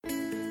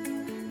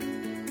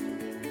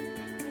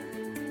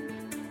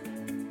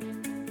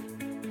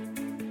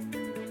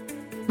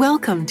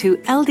Welcome to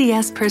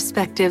LDS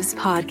Perspectives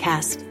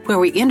Podcast, where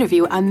we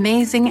interview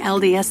amazing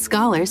LDS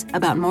scholars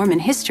about Mormon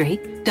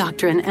history,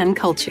 doctrine, and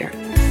culture.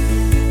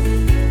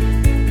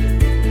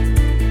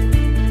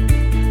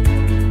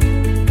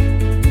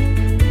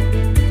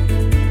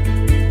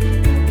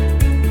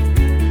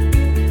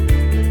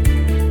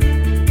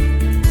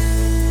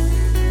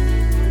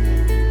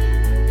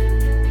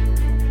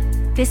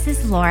 This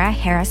is Laura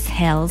Harris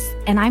Hales,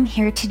 and I'm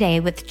here today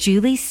with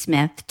Julie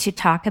Smith to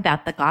talk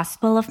about the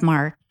Gospel of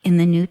Mark in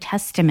the New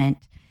Testament.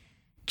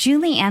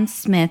 Julie Ann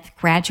Smith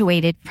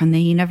graduated from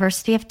the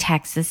University of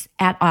Texas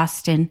at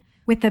Austin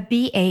with a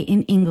BA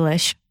in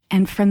English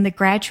and from the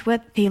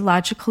Graduate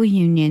Theological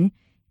Union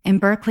in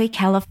Berkeley,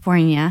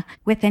 California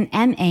with an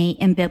MA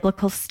in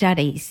Biblical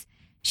Studies.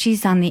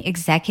 She's on the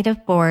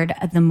executive board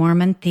of the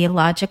Mormon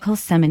Theological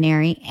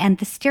Seminary and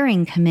the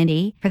steering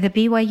committee for the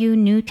BYU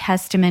New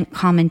Testament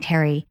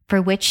Commentary, for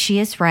which she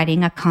is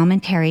writing a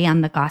commentary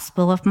on the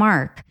Gospel of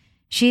Mark.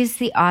 She is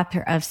the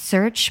author of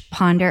Search,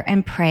 Ponder,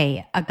 and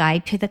Pray, A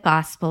Guide to the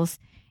Gospels,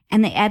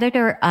 and the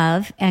editor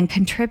of and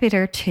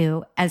contributor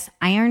to As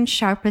Iron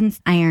Sharpens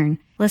Iron,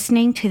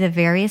 Listening to the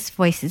Various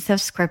Voices of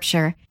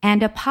Scripture,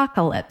 and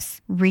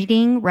Apocalypse,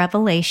 Reading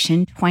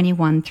Revelation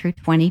 21 through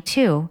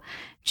 22.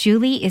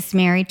 Julie is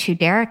married to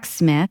Derek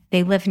Smith.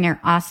 They live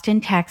near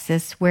Austin,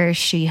 Texas, where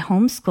she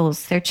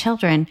homeschools their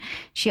children.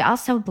 She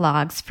also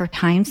blogs for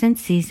Times and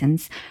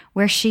Seasons,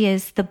 where she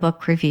is the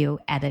book review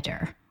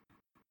editor.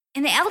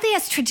 In the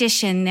LDS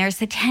tradition,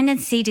 there's a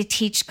tendency to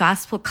teach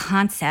gospel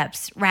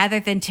concepts rather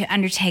than to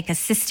undertake a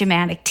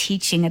systematic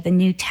teaching of the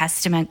New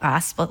Testament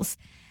Gospels.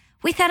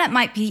 We thought it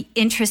might be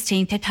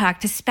interesting to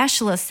talk to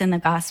specialists in the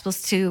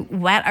Gospels to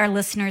whet our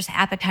listeners'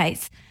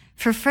 appetites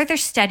for further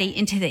study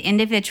into the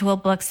individual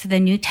books of the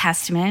New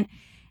Testament.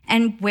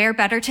 And where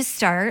better to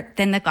start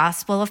than the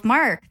Gospel of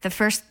Mark, the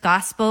first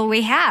gospel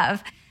we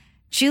have.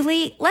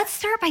 Julie, let's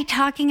start by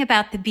talking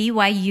about the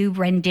BYU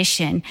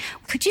rendition.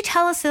 Could you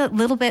tell us a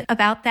little bit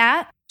about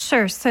that?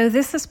 Sure. So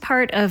this is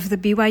part of the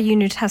BYU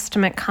New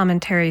Testament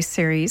Commentary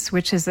series,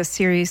 which is a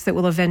series that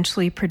will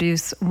eventually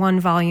produce one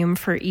volume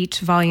for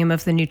each volume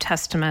of the New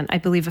Testament. I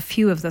believe a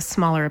few of the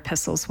smaller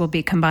epistles will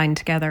be combined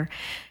together.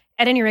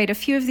 At any rate, a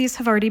few of these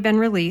have already been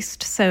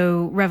released.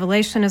 So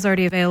Revelation is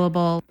already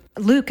available.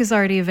 Luke is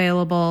already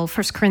available.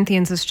 1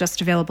 Corinthians is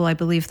just available, I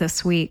believe,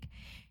 this week.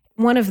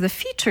 One of the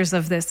features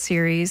of this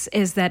series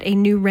is that a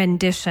new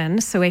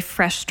rendition, so a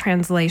fresh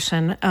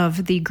translation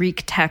of the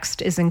Greek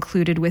text, is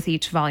included with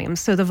each volume.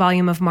 So the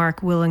volume of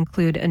Mark will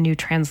include a new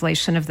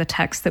translation of the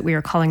text that we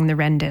are calling the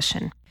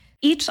rendition.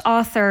 Each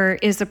author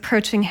is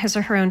approaching his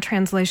or her own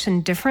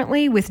translation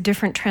differently with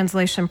different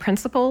translation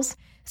principles.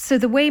 So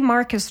the way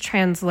Mark is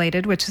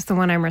translated, which is the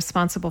one I'm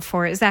responsible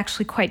for, is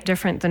actually quite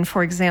different than,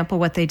 for example,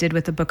 what they did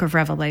with the book of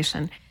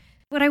Revelation.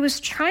 What I was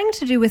trying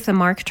to do with the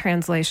Mark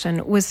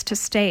translation was to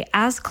stay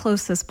as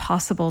close as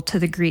possible to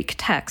the Greek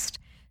text.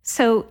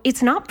 So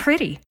it's not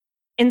pretty.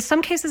 In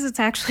some cases, it's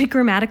actually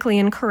grammatically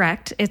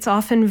incorrect. It's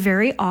often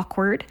very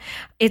awkward.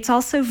 It's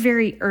also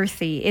very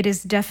earthy. It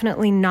is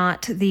definitely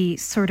not the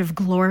sort of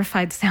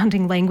glorified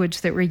sounding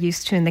language that we're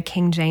used to in the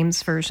King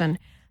James Version.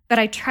 But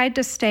I tried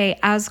to stay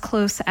as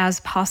close as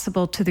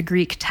possible to the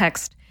Greek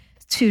text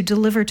to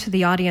deliver to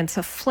the audience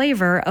a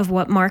flavor of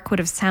what Mark would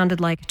have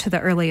sounded like to the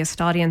earliest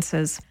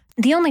audiences.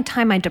 The only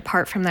time I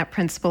depart from that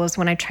principle is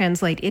when I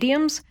translate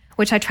idioms,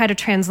 which I try to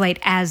translate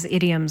as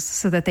idioms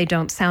so that they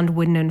don't sound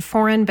wooden and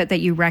foreign, but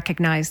that you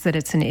recognize that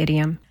it's an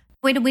idiom.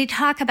 When we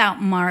talk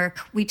about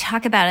Mark, we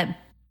talk about it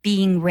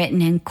being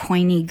written in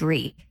Koine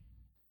Greek.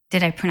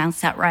 Did I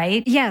pronounce that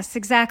right? Yes,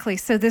 exactly.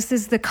 So this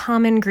is the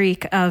common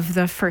Greek of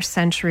the first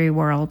century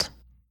world.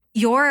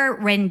 Your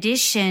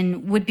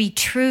rendition would be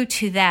true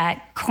to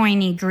that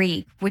Koine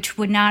Greek, which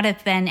would not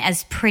have been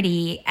as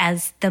pretty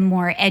as the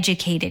more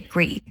educated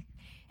Greek.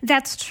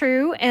 That's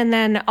true. And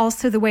then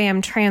also the way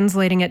I'm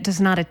translating it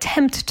does not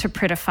attempt to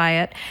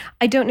prettify it.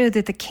 I don't know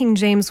that the King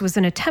James was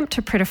an attempt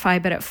to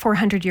prettify, but at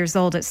 400 years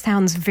old, it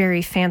sounds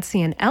very fancy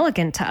and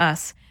elegant to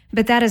us.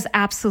 But that is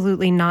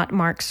absolutely not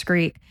Mark's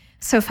Greek.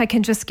 So if I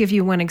can just give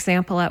you one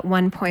example, at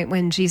one point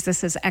when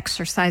Jesus is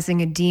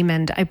exorcising a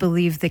demon, I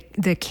believe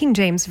the King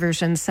James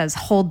Version says,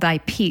 "Hold thy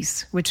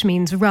peace," which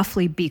means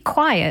roughly be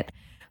quiet.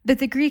 But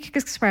the Greek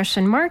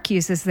expression Mark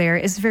uses there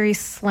is very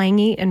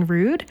slangy and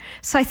rude.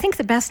 So I think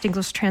the best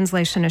English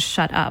translation is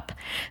 "shut up."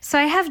 So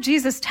I have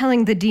Jesus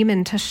telling the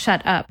demon to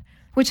shut up,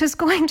 which is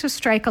going to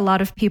strike a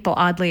lot of people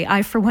oddly.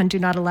 I, for one, do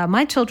not allow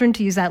my children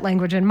to use that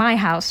language in my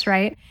house,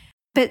 right?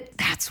 But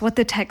that's what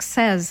the text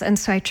says. And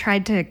so I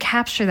tried to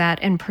capture that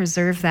and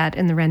preserve that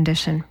in the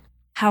rendition.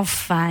 How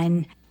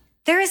fun.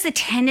 There is a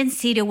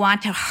tendency to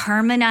want to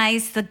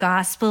harmonize the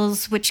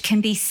Gospels, which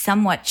can be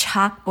somewhat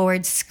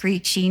chalkboard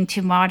screeching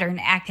to modern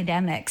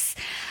academics.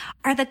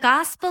 Are the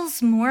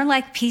Gospels more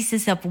like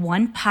pieces of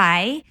one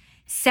pie,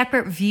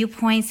 separate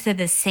viewpoints of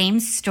the same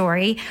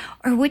story,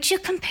 or would you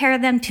compare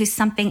them to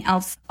something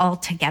else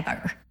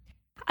altogether?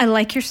 I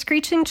like your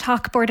screeching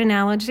chalkboard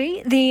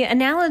analogy. The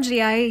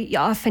analogy I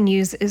often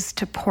use is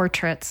to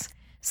portraits.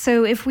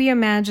 So if we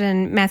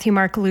imagine Matthew,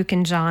 Mark, Luke,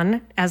 and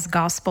John as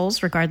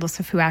Gospels,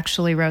 regardless of who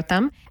actually wrote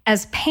them,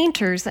 as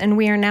painters, and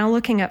we are now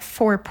looking at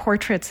 4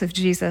 portraits of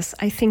Jesus,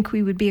 I think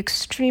we would be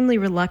extremely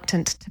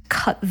reluctant to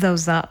cut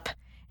those up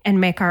and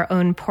make our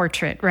own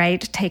portrait,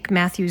 right? Take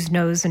Matthew's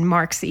nose and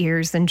Mark's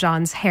ears and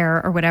John's hair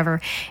or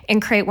whatever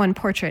and create one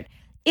portrait.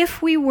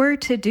 If we were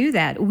to do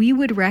that, we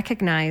would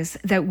recognize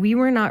that we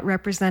were not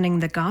representing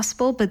the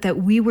gospel, but that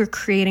we were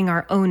creating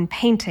our own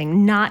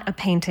painting, not a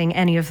painting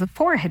any of the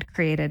 4 had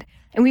created.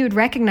 And we would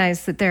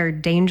recognize that there are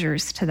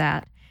dangers to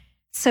that.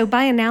 So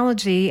by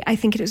analogy, I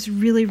think it is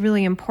really,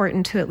 really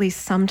important to at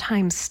least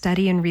sometimes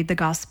study and read the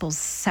Gospels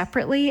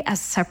separately as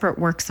separate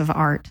works of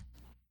art.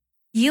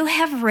 You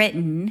have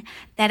written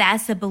that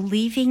as a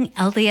believing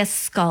LDS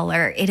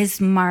scholar, it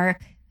is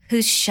Mark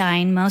whose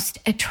shine most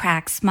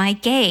attracts my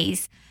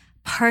gaze,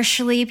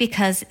 partially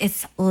because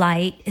its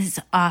light is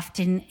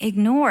often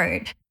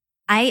ignored.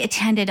 I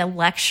attended a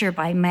lecture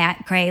by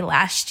Matt Gray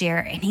last year,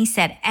 and he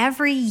said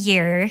every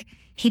year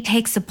he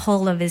takes a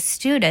poll of his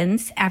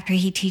students after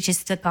he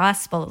teaches the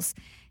Gospels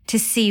to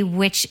see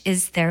which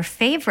is their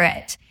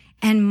favorite.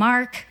 And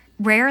Mark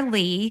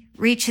rarely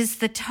reaches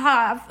the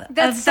top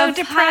That's of so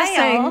the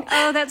depressing. pile.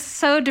 Oh, that's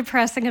so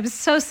depressing. I'm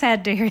so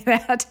sad to hear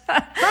that.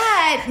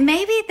 But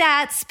maybe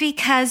that's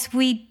because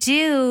we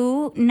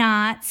do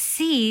not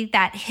see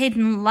that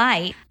hidden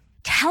light.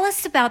 Tell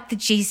us about the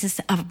Jesus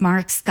of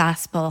Mark's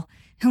Gospel,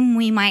 whom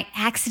we might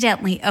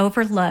accidentally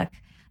overlook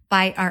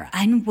by our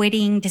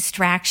unwitting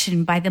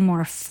distraction by the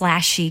more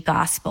flashy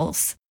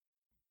Gospels.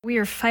 We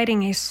are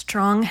fighting a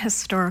strong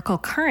historical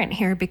current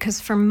here because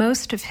for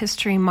most of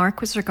history,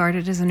 Mark was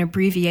regarded as an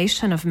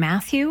abbreviation of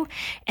Matthew,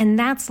 and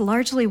that's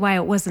largely why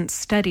it wasn't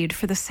studied,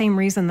 for the same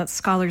reason that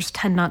scholars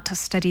tend not to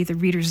study the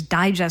Reader's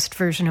Digest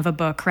version of a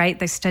book, right?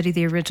 They study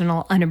the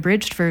original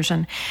unabridged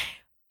version.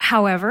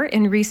 However,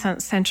 in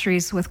recent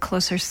centuries, with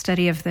closer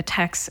study of the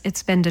text,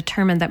 it's been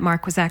determined that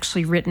Mark was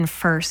actually written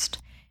first,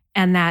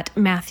 and that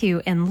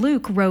Matthew and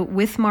Luke wrote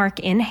with Mark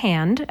in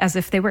hand, as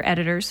if they were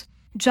editors.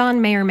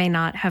 John may or may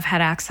not have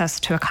had access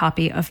to a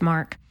copy of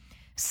Mark.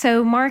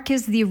 So Mark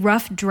is the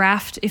rough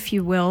draft, if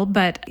you will,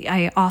 but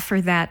I offer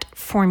that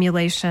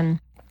formulation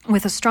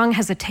with a strong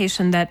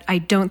hesitation that I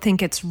don't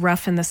think it's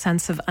rough in the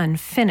sense of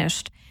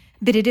unfinished,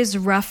 but it is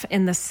rough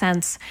in the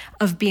sense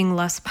of being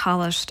less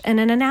polished. And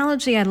an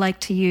analogy I'd like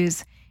to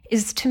use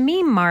is, to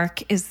me,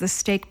 Mark is the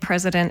stake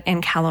president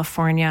in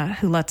California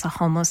who lets a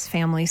homeless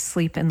family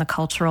sleep in the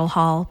cultural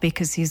hall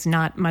because he's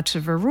not much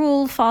of a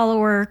rule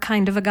follower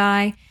kind of a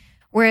guy.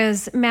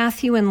 Whereas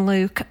Matthew and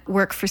Luke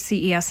work for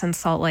CES in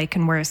Salt Lake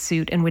and wear a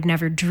suit and would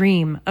never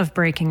dream of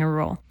breaking a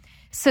rule.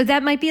 So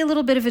that might be a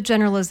little bit of a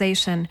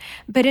generalization.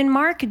 But in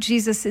Mark,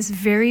 Jesus is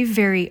very,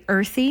 very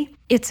earthy.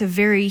 It's a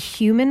very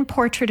human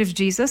portrait of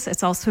Jesus.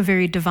 It's also a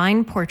very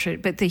divine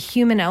portrait. But the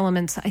human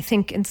elements, I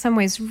think, in some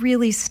ways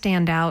really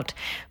stand out,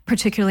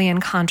 particularly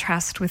in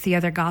contrast with the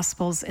other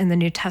Gospels in the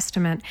New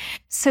Testament.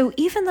 So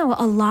even though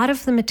a lot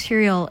of the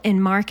material in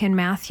Mark and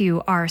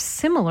Matthew are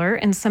similar,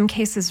 in some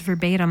cases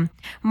verbatim,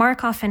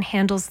 Mark often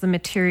handles the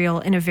material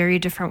in a very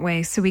different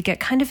way. So we get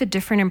kind of a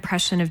different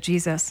impression of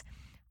Jesus.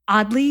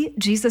 Oddly,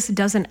 Jesus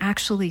doesn't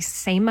actually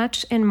say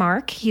much in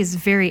Mark. He is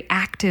very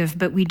active,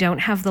 but we don't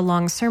have the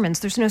long sermons.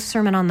 There's no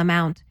Sermon on the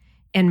Mount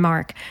in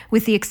Mark,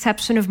 with the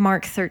exception of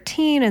Mark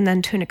 13 and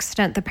then to an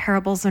extent the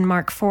parables in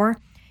Mark 4.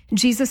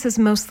 Jesus is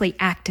mostly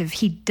active.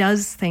 He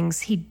does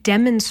things. He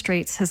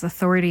demonstrates his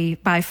authority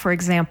by, for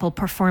example,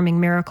 performing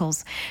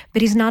miracles,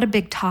 but he's not a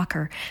big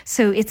talker.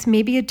 So it's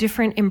maybe a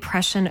different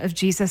impression of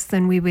Jesus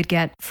than we would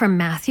get from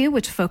Matthew,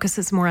 which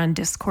focuses more on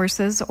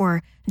discourses,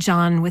 or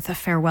John with a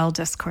farewell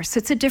discourse. So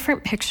it's a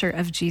different picture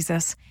of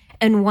Jesus,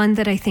 and one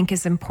that I think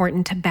is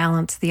important to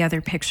balance the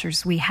other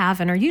pictures we have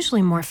and are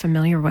usually more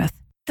familiar with.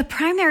 The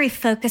primary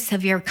focus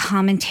of your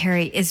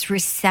commentary is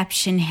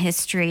reception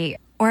history,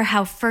 or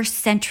how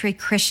first-century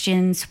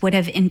Christians would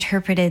have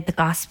interpreted the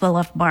Gospel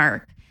of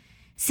Mark.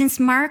 Since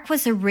Mark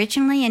was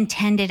originally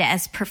intended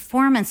as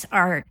performance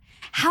art,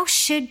 how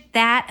should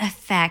that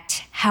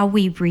affect how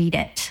we read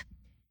it?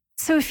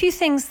 So a few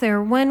things there.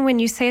 One, when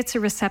you say it's a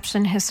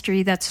reception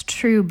history, that's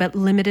true, but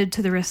limited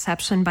to the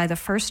reception by the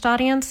first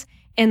audience.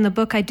 In the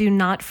book, I do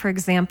not, for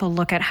example,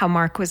 look at how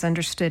Mark was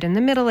understood in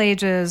the Middle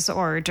Ages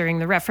or during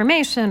the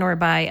Reformation or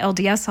by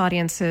LDS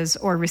audiences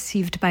or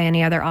received by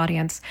any other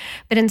audience.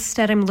 But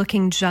instead, I'm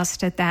looking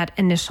just at that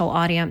initial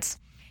audience.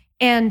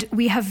 And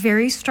we have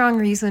very strong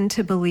reason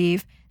to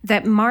believe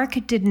that Mark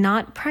did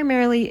not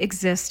primarily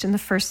exist in the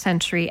first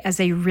century as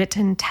a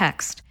written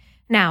text.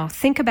 Now,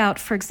 think about,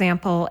 for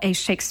example, a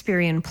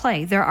Shakespearean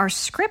play. There are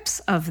scripts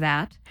of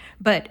that,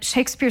 but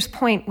Shakespeare's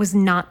point was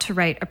not to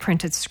write a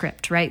printed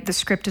script, right? The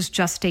script is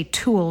just a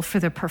tool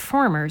for the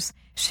performers.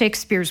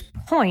 Shakespeare's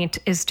point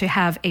is to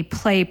have a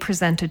play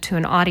presented to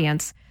an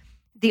audience.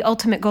 The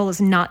ultimate goal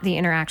is not the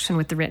interaction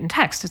with the written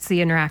text. It's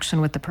the interaction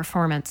with the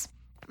performance.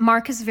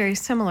 Mark is very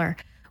similar.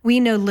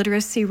 We know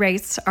literacy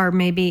rates are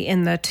maybe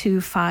in the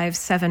 2, 5,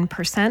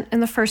 7% in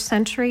the first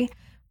century.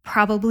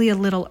 probably a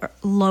little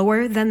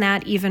lower than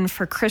that even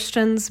for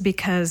Christians,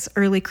 because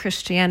early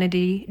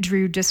Christianity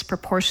drew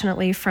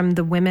disproportionately from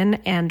the women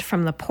and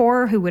from the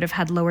poor, who would have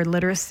had lower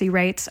literacy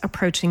rates,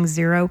 approaching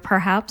 0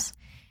 perhaps.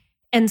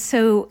 And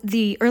so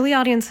the early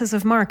audiences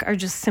of Mark are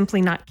just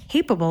simply not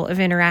capable of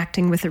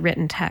interacting with the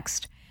written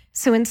text.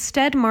 So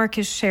instead, Mark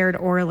is shared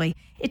orally.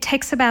 It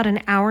takes about an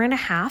hour and a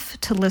half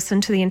to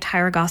listen to the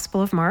entire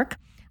Gospel of Mark.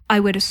 I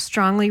would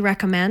strongly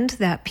recommend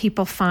that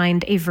people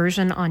find a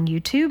version on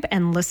YouTube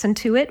and listen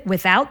to it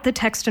without the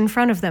text in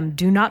front of them.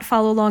 Do not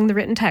follow along the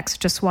written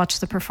text, just watch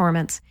the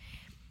performance.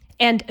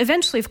 And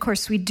eventually, of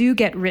course, we do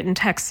get written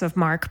texts of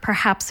Mark,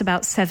 perhaps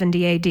about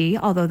 70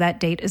 AD, although that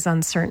date is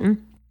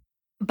uncertain.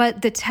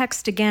 But the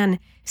text, again,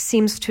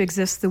 seems to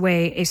exist the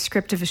way a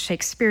script of a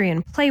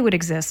Shakespearean play would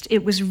exist.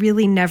 It was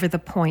really never the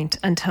point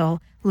until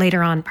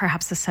later on,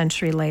 perhaps a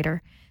century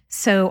later.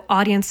 So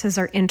audiences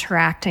are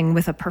interacting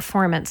with a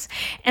performance.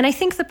 And I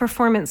think the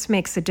performance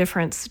makes a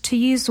difference. To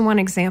use one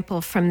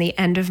example from the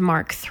end of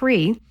Mark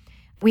 3,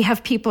 we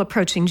have people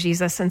approaching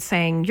Jesus and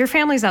saying, "Your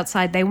family's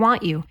outside, they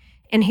want you."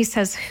 And he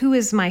says, "Who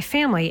is my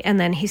family?" And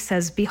then he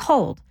says,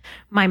 "Behold,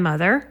 my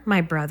mother,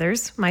 my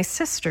brothers, my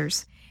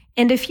sisters."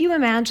 And if you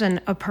imagine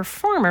a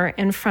performer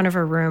in front of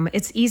a room,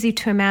 it's easy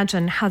to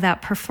imagine how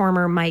that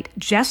performer might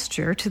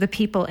gesture to the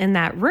people in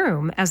that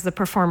room as the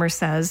performer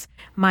says,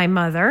 "My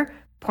mother,"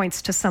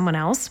 points to someone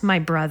else, "my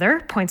brother,"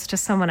 points to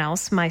someone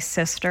else, "my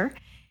sister."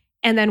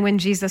 And then when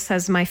Jesus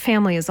says, "My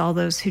family is all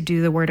those who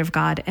do the word of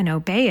God and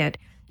obey it,"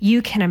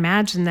 you can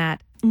imagine that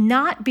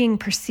not being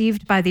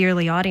perceived by the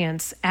early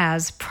audience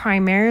as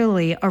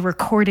primarily a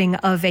recording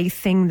of a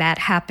thing that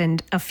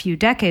happened a few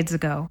decades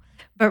ago,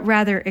 but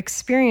rather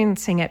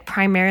experiencing it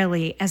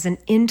primarily as an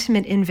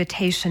intimate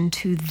invitation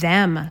to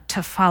them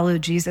to follow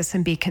Jesus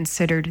and be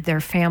considered their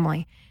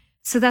family.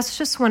 So that's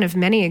just one of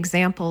many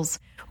examples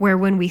where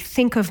when we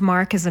think of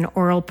Mark as an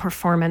oral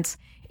performance,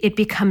 it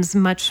becomes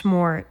much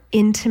more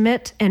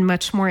intimate and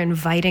much more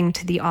inviting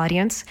to the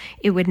audience.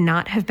 It would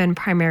not have been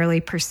primarily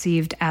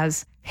perceived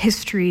as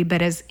history,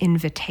 but as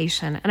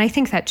invitation. And I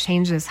think that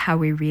changes how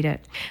we read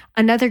it.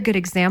 Another good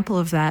example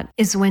of that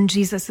is when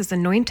Jesus is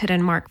anointed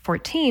in Mark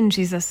 14,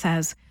 Jesus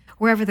says,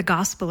 "Wherever the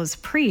gospel is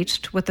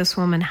preached, what this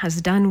woman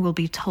has done will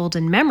be told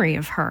in memory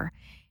of her."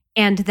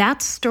 And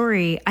that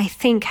story, I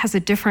think, has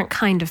a different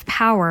kind of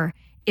power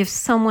if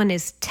someone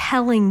is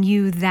telling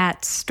you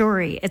that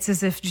story. It's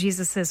as if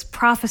Jesus's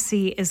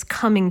prophecy is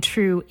coming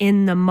true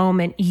in the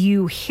moment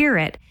you hear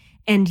it,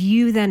 and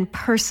you then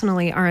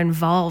personally are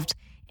involved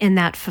in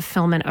that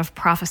fulfillment of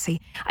prophecy.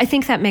 I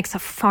think that makes a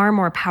far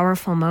more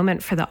powerful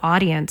moment for the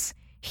audience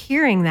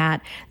hearing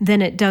that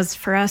than it does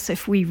for us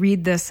if we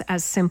read this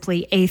as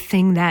simply a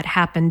thing that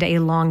happened a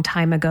long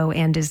time ago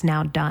and is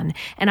now done.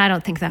 And I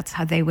don't think that's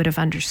how they would have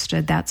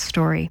understood that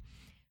story.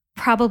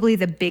 Probably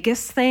the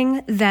biggest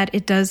thing that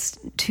it does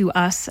to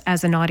us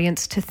as an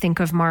audience to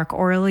think of Mark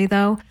orally,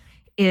 though,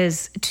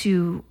 is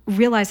to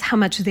realize how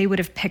much they would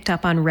have picked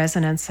up on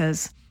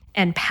resonances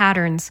and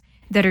patterns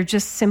that are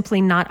just simply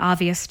not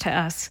obvious to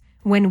us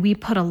when we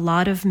put a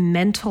lot of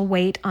mental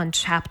weight on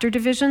chapter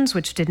divisions,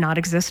 which did not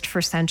exist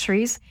for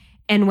centuries,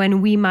 and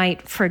when we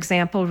might, for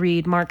example,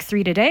 read Mark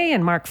 3 today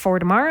and Mark 4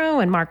 tomorrow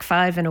and Mark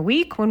 5 in a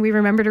week when we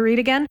remember to read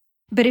again.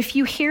 But if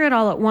you hear it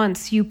all at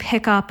once, you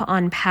pick up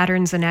on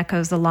patterns and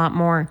echoes a lot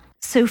more.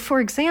 So, for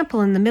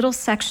example, in the middle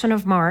section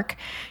of Mark,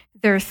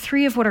 there are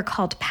 3 of what are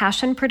called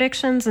passion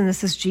predictions, and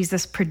this is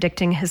Jesus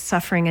predicting his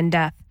suffering and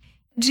death.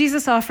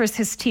 Jesus offers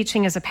his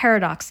teaching as a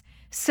paradox.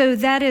 So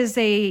that is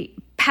a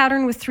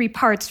pattern with 3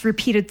 parts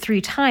repeated 3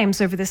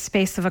 times over the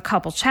space of a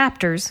couple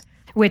chapters,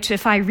 which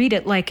if I read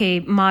it like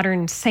a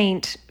modern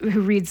saint who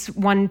reads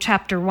one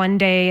chapter one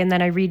day and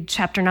then I read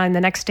chapter 9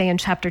 the next day and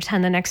chapter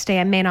 10 the next day,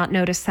 I may not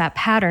notice that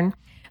pattern.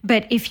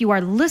 But if you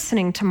are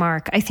listening to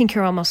Mark, I think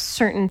you're almost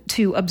certain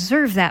to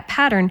observe that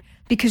pattern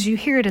because you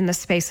hear it in the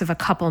space of a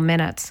couple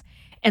minutes.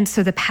 And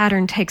so the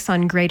pattern takes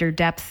on greater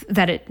depth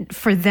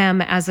for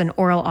them as an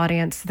oral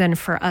audience than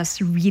for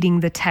us reading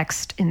the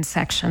text in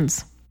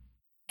sections.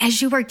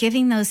 As you were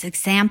giving those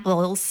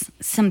examples,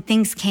 some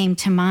things came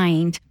to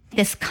mind.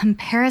 This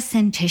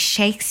comparison to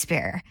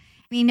Shakespeare.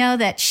 We know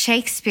that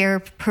Shakespeare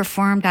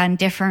performed on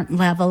different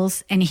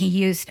levels and he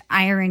used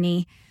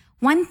irony.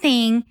 One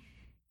thing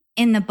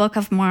in the book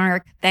of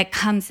Mark that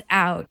comes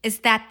out is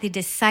that the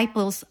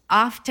disciples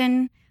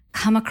often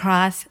come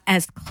across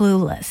as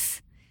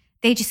clueless.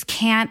 They just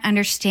can't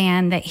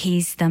understand that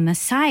he's the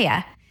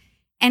Messiah.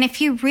 And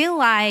if you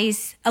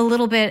realize a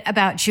little bit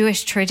about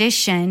Jewish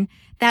tradition,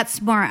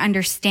 that's more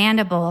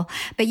understandable.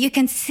 But you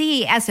can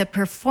see as a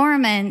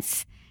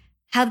performance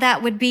how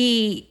that would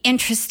be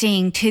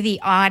interesting to the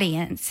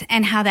audience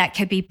and how that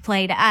could be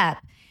played up.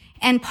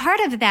 And part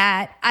of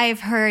that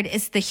I've heard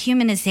is the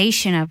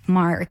humanization of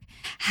Mark,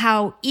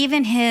 how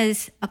even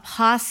his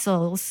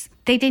apostles,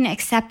 they didn't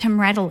accept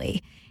him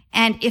readily.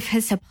 And if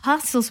his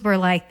apostles were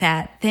like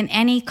that, then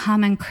any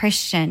common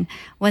Christian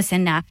was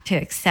enough to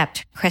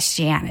accept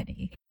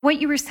Christianity. What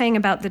you were saying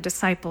about the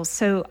disciples.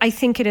 So I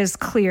think it is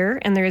clear,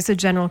 and there is a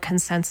general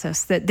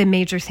consensus, that the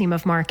major theme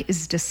of Mark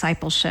is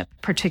discipleship,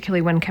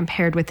 particularly when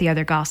compared with the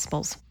other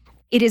Gospels.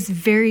 It is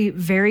very,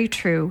 very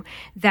true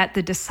that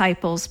the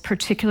disciples,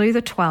 particularly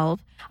the 12,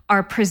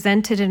 are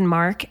presented in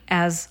Mark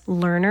as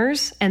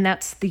learners, and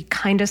that's the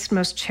kindest,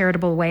 most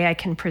charitable way I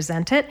can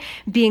present it.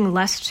 Being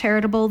less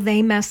charitable,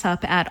 they mess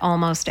up at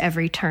almost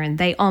every turn.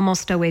 They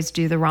almost always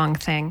do the wrong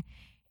thing.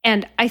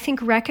 And I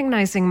think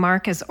recognizing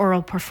Mark as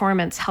oral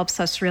performance helps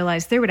us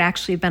realize there would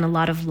actually have been a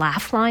lot of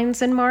laugh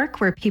lines in Mark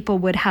where people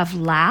would have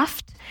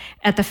laughed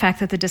at the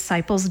fact that the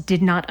disciples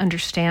did not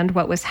understand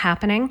what was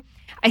happening.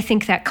 I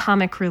think that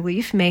comic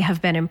relief may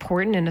have been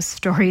important in a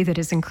story that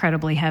is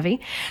incredibly heavy.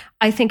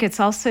 I think it's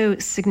also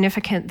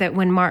significant that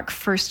when Mark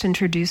first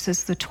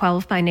introduces the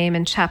 12 by name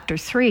in chapter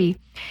 3,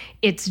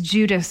 it's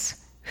Judas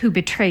who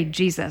betrayed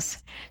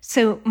Jesus.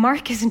 So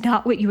Mark is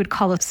not what you would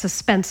call a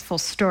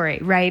suspenseful story,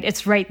 right?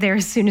 It's right there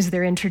as soon as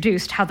they're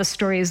introduced how the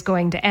story is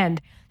going to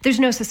end. There's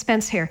no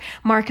suspense here.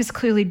 Mark is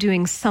clearly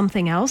doing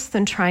something else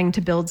than trying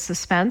to build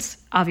suspense.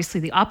 Obviously,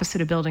 the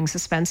opposite of building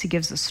suspense, he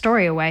gives the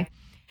story away.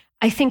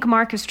 I think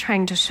Mark is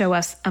trying to show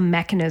us a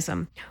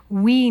mechanism.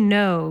 We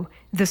know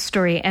the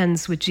story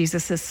ends with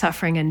Jesus'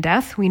 suffering and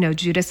death. We know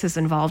Judas is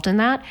involved in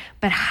that.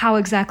 But how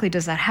exactly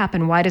does that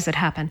happen? Why does it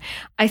happen?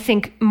 I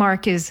think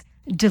Mark is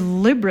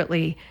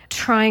deliberately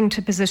trying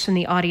to position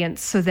the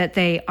audience so that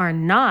they are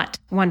not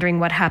wondering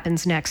what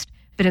happens next,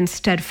 but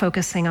instead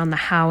focusing on the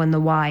how and the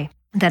why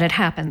that it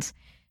happens.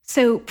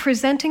 So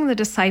presenting the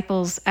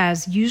disciples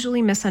as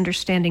usually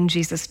misunderstanding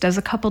Jesus does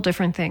a couple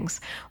different things.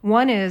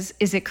 One is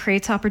it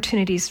creates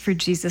opportunities for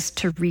Jesus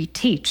to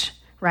reteach,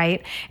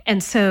 right?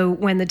 And so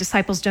when the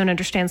disciples don't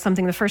understand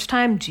something the first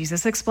time,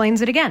 Jesus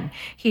explains it again.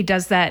 He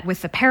does that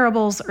with the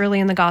parables early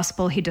in the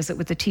gospel. He does it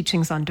with the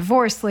teachings on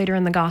divorce later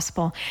in the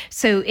gospel.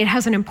 So it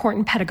has an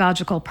important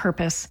pedagogical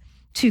purpose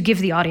to give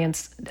the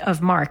audience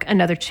of Mark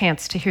another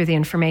chance to hear the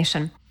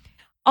information.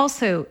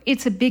 Also,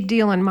 it's a big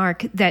deal in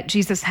Mark that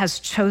Jesus has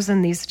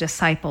chosen these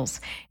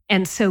disciples.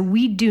 And so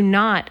we do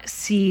not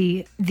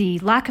see the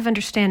lack of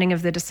understanding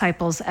of the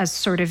disciples as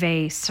sort of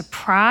a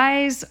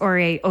surprise or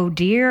a, oh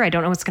dear, I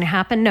don't know what's going to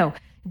happen. No,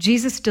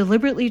 Jesus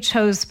deliberately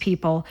chose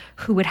people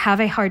who would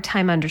have a hard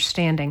time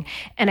understanding.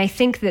 And I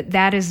think that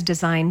that is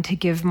designed to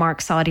give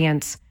Mark's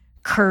audience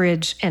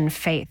courage and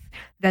faith,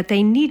 that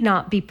they need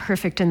not be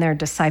perfect in their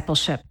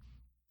discipleship.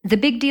 The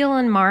big deal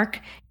in Mark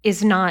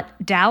is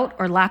not doubt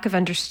or lack of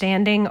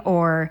understanding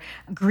or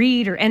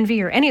greed or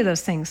envy or any of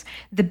those things.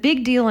 The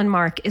big deal in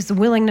Mark is the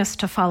willingness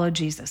to follow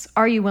Jesus.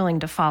 Are you willing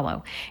to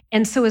follow?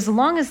 And so as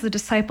long as the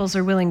disciples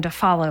are willing to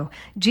follow,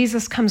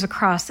 Jesus comes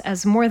across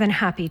as more than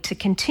happy to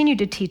continue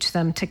to teach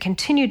them, to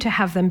continue to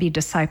have them be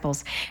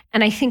disciples.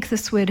 And I think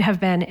this would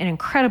have been an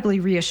incredibly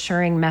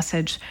reassuring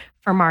message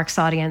for Mark's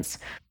audience,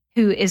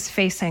 who is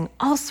facing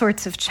all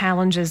sorts of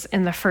challenges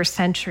in the first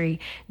century,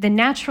 the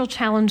natural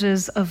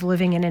challenges of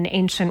living in an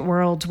ancient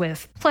world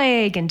with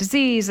plague and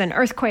disease and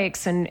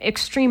earthquakes and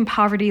extreme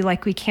poverty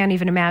like we can't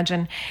even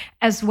imagine,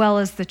 as well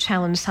as the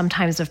challenge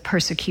sometimes of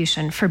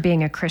persecution for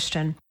being a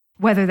Christian,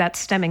 whether that's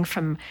stemming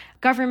from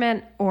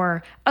government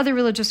or other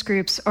religious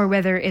groups, or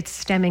whether it's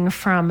stemming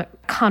from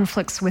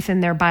conflicts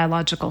within their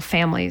biological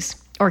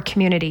families or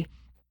community.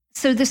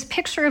 So this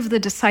picture of the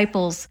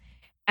disciples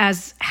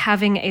as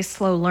having a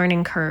slow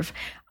learning curve,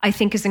 I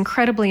think is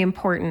incredibly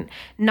important,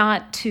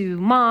 not to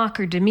mock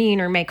or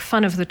demean or make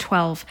fun of the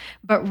 12,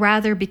 but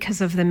rather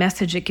because of the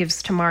message it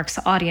gives to Mark's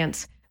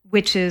audience,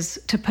 which is,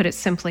 to put it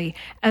simply,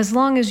 as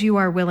long as you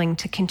are willing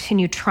to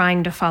continue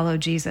trying to follow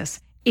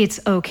Jesus, it's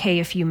okay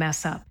if you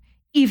mess up,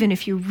 even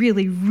if you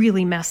really,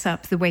 really mess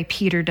up the way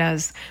Peter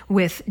does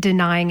with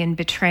denying and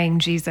betraying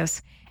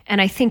Jesus. And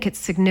I think it's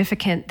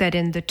significant that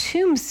in the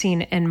tomb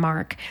scene in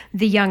Mark,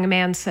 the young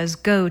man says,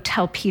 "Go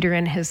tell Peter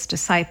and his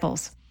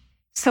disciples."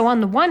 So on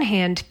the one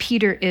hand,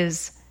 Peter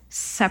is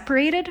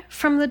separated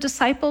from the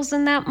disciples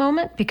in that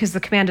moment because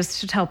the command is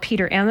to tell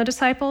Peter and the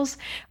disciples.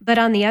 But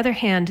on the other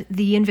hand,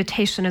 the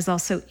invitation is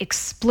also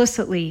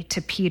explicitly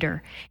to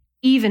Peter.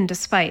 Even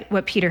despite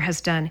what Peter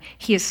has done,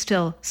 he is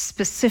still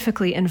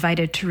specifically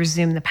invited to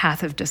resume the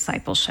path of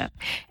discipleship.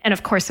 And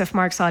of course, if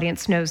Mark's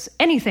audience knows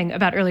anything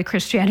about early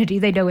Christianity,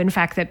 they know, in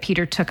fact, that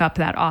Peter took up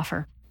that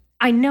offer.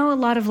 I know a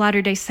lot of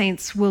Latter-day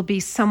Saints will be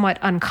somewhat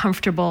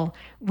uncomfortable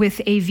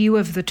with a view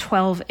of the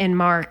 12 in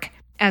Mark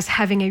as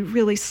having a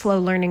really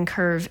slow learning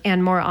curve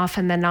and more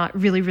often than not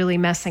really, really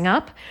messing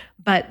up.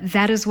 But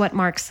that is what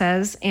Mark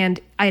says. And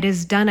it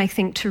is done, I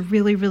think, to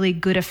really, really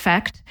good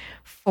effect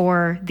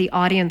for the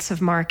audience of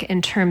Mark in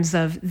terms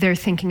of their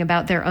thinking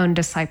about their own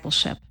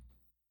discipleship.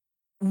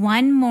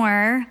 One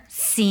more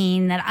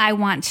scene that I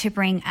want to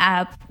bring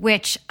up,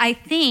 which I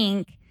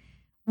think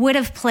would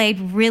have played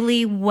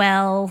really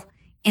well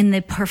in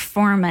the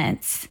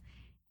performance,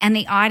 and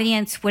the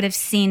audience would have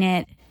seen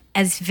it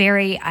as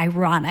very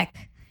ironic,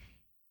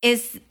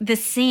 is the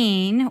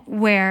scene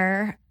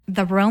where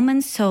the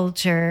Roman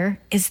soldier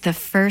is the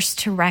first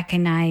to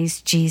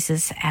recognize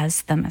Jesus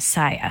as the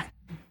Messiah.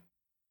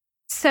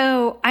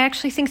 So I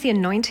actually think the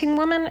anointing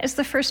woman is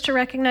the first to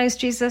recognize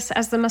Jesus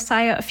as the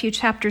Messiah a few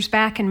chapters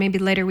back, and maybe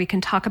later we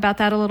can talk about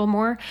that a little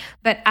more.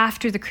 But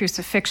after the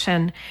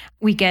crucifixion,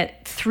 we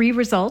get 3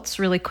 results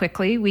really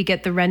quickly. We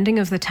get the rending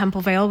of the temple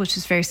veil, which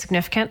is very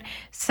significant.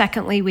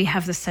 Secondly, we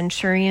have the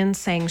centurion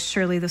saying,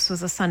 surely this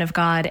was a son of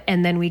God.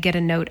 And then we get a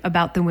note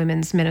about the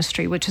women's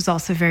ministry, which is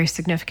also very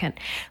significant.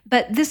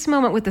 But this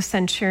moment with the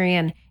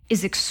centurion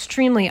is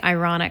extremely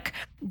ironic.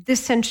 This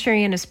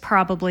centurion is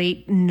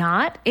probably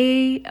not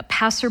a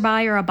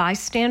passerby or a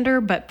bystander,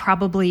 but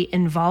probably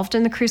involved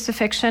in the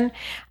crucifixion.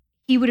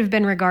 He would have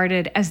been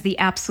regarded as the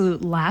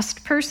absolute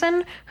last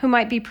person who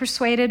might be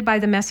persuaded by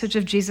the message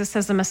of Jesus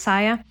as a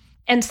Messiah.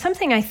 And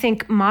something I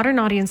think modern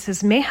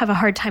audiences may have a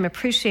hard time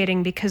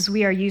appreciating because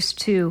we are used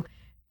to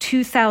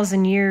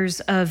 2,000 years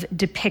of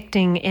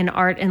depicting in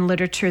art and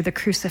literature the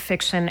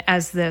crucifixion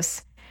as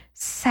this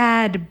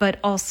sad but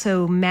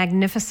also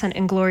magnificent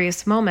and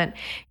glorious moment,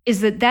 is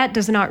that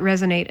does not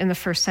resonate in the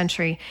first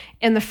century.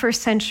 In the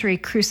first century,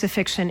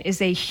 crucifixion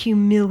is a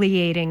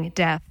humiliating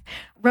death.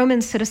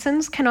 Roman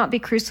citizens cannot be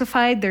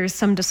crucified. There is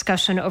some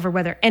discussion over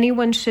whether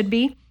anyone should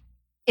be.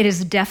 It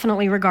is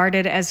definitely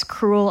regarded as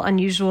cruel,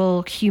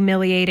 unusual,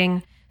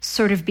 humiliating,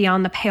 sort of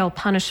beyond the pale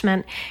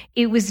punishment.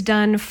 It was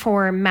done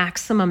for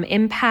maximum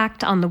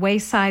impact on the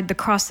wayside. The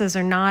crosses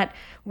are not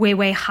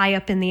way high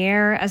up in the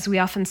air, as we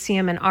often see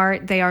them in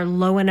art. They are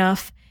low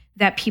enough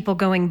that people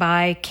going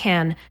by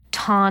can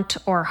taunt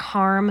or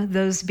harm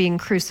those being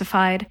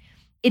crucified.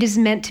 It is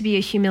meant to be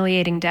a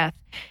humiliating death.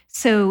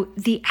 So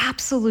the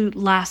absolute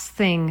last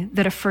thing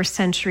that a first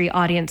century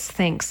audience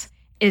thinks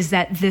is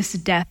that this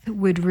death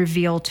would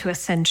reveal to a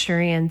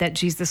centurion that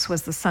Jesus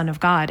was the Son of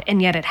God,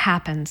 and yet it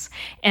happens.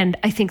 And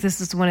I think this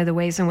is one of the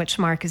ways in which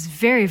Mark is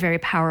very, very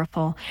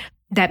powerful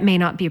that may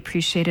not be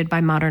appreciated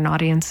by modern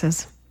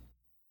audiences.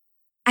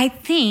 I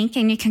think,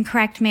 and you can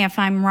correct me if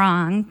I'm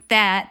wrong,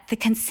 that the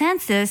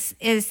consensus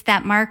is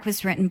that Mark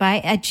was written by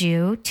a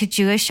Jew to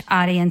Jewish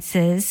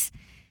audiences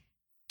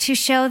to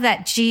show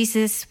that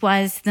Jesus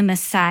was the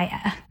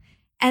Messiah.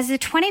 As a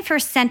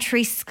 21st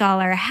century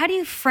scholar, how do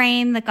you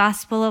frame the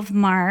Gospel of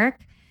Mark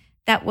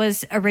that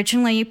was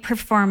originally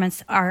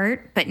performance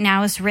art, but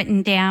now is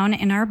written down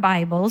in our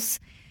Bibles,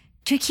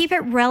 to keep it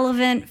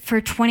relevant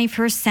for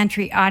 21st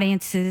century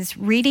audiences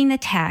reading the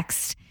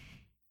text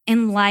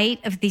in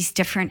light of these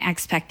different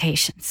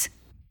expectations?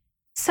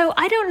 So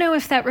I don't know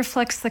if that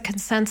reflects the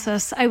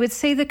consensus. I would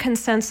say the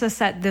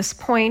consensus at this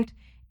point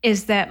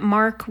is that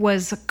Mark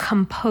was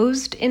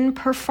composed in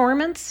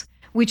performance,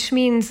 which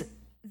means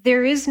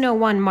there is no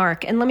one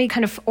Mark. And let me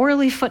kind of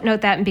orally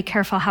footnote that and be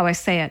careful how I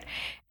say it.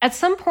 At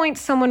some point,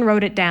 someone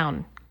wrote it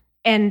down,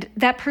 and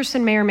that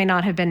person may or may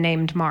not have been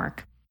named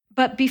Mark.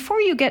 But before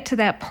you get to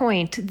that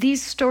point,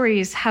 these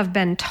stories have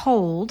been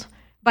told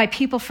by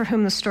people for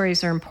whom the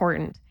stories are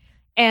important.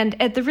 And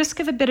at the risk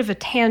of a bit of a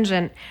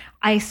tangent,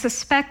 I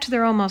suspect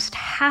there almost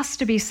has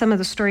to be some of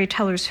the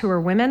storytellers who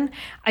are women.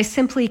 I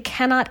simply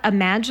cannot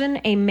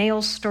imagine a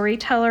male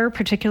storyteller,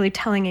 particularly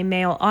telling a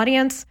male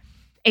audience,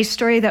 a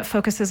story that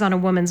focuses on a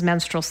woman's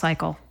menstrual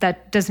cycle.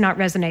 That does not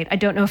resonate. I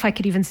don't know if I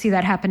could even see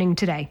that happening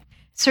today.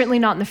 Certainly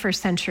not in the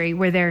first century,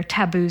 where their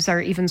taboos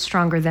are even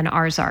stronger than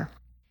ours are.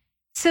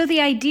 So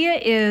the idea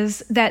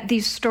is that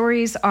these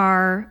stories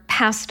are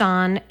passed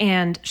on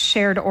and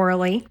shared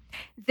orally.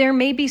 There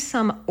may be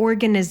some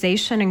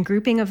organization and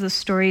grouping of the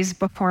stories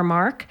before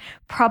Mark.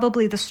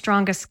 Probably the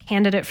strongest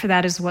candidate for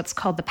that is what's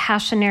called the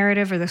Passion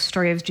narrative, or the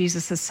story of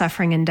Jesus'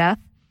 suffering and death.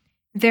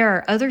 There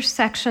are other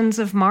sections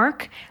of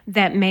Mark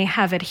that may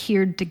have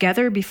adhered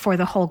together before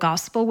the whole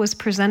gospel was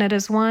presented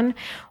as one.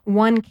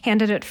 One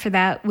candidate for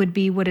that would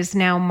be what is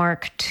now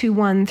Mark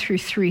 2:1 through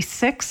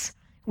 3:6,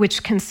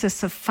 which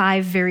consists of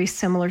 5 very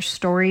similar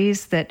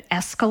stories that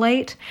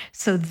escalate.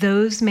 So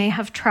those may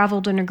have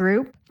traveled in a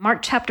group.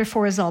 Mark chapter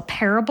 4 is all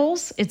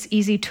parables. It's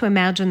easy to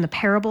imagine the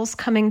parables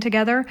coming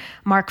together.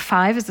 Mark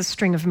 5 is a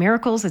string of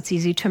miracles. It's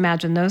easy to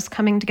imagine those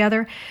coming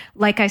together.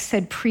 Like I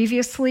said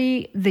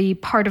previously, the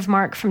part of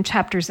Mark from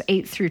chapters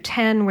 8 through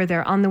 10, where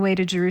they're on the way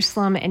to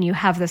Jerusalem, and you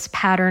have this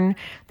pattern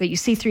that you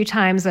see 3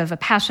 times of a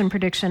passion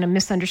prediction, a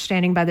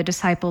misunderstanding by the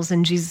disciples,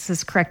 and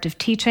Jesus' corrective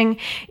teaching.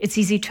 It's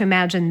easy to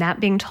imagine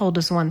that being told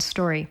as one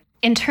story.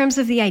 In terms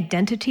of the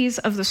identities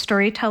of the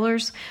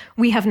storytellers,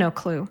 we have no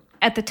clue.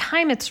 At the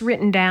time it's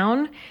written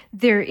down,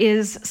 there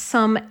is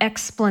some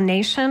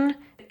explanation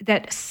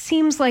that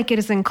seems like it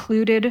is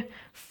included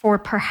for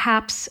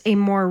perhaps a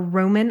more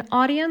Roman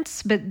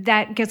audience, but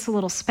that gets a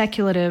little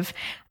speculative.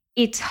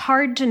 It's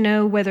hard to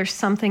know whether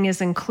something is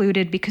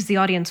included because the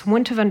audience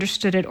wouldn't have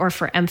understood it, or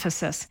for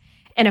emphasis.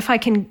 And if I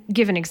can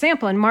give an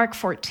example, in Mark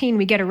 14,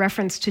 we get a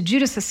reference to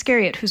Judas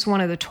Iscariot, who's one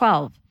of the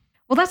 12.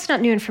 Well, that's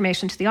not new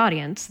information to the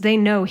audience. They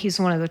know he's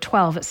one of the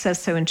 12. It says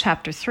so in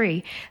chapter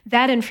 3.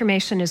 That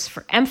information is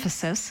for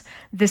emphasis.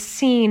 The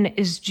scene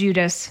is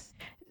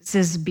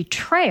Judas's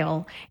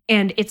betrayal,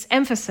 and it's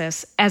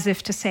emphasis as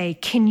if to say,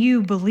 can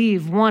you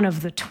believe one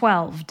of the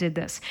 12 did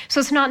this?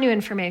 So it's not new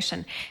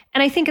information.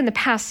 And I think in the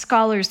past,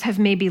 scholars have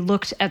maybe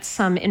looked at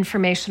some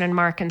information in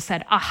Mark and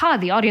said, aha,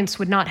 the audience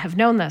would not have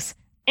known this.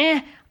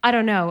 I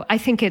don't know. I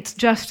think it's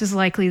just as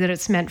likely that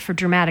it's meant for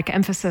dramatic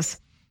emphasis,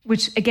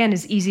 which again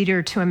is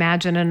easier to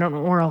imagine in an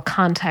oral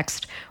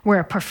context where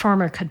a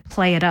performer could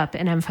play it up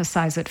and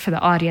emphasize it for the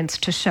audience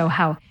to show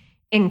how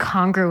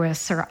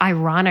incongruous or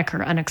ironic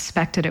or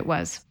unexpected it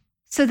was.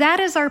 So that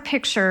is our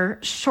picture.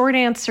 Short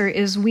answer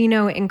is we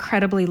know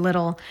incredibly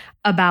little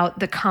about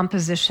the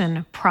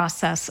composition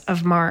process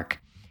of Mark.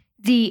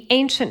 The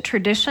ancient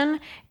tradition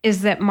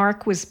is that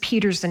Mark was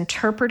Peter's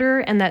interpreter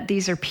and that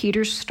these are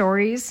Peter's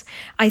stories.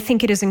 I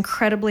think it is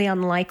incredibly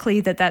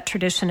unlikely that that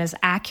tradition is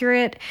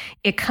accurate.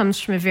 It comes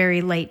from a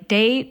very late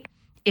date.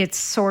 Its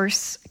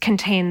source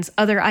contains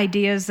other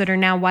ideas that are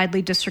now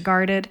widely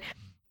disregarded.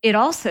 It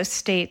also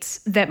states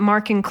that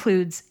Mark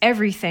includes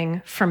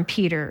everything from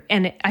Peter,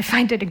 and I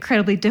find it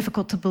incredibly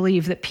difficult to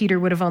believe that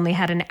Peter would have only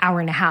had an hour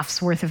and a half's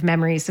worth of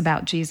memories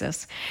about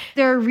Jesus.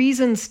 There are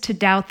reasons to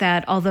doubt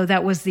that, although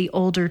that was the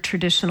older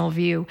traditional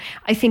view.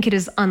 I think it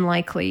is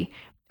unlikely,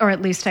 or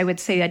at least I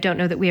would say I don't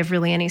know that we have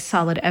really any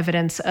solid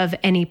evidence of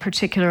any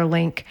particular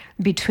link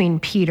between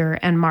Peter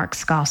and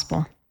Mark's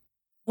gospel.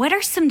 What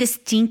are some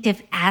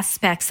distinctive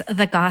aspects of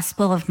the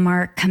Gospel of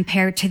Mark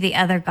compared to the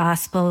other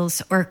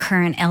Gospels or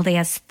current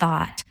LDS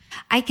thought?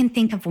 I can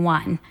think of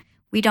one.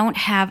 We don't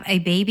have a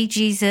baby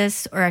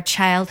Jesus or a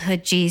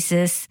childhood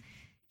Jesus.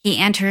 He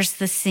enters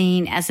the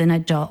scene as an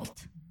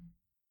adult.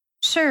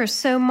 Sure.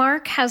 So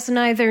Mark has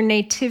neither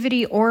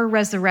nativity or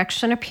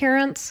resurrection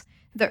appearance.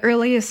 The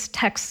earliest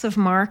texts of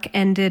Mark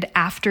ended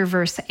after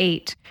verse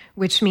 8,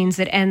 which means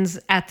it ends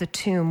at the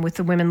tomb with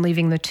the women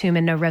leaving the tomb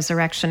and no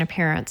resurrection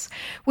appearance,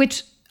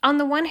 which on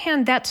the one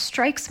hand, that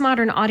strikes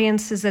modern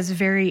audiences as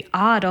very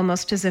odd,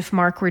 almost as if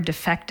Mark were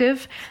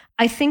defective.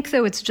 I think,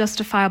 though, it's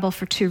justifiable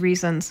for two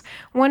reasons.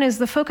 One is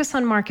the focus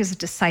on Mark is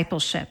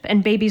discipleship,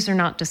 and babies are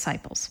not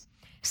disciples.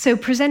 So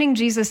presenting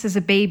Jesus as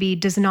a baby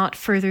does not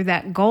further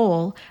that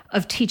goal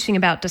of teaching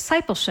about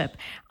discipleship.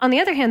 On the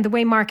other hand, the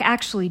way Mark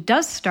actually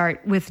does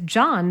start with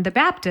John the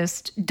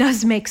Baptist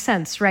does make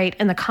sense, right,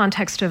 in the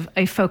context of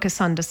a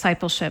focus on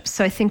discipleship.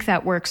 So I think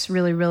that works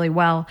really, really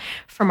well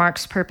for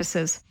Mark's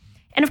purposes.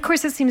 And of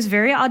course, it seems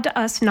very odd to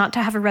us not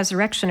to have a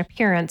resurrection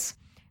appearance,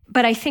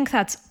 but I think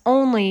that's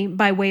only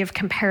by way of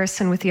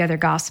comparison with the other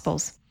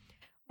Gospels.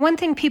 One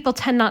thing people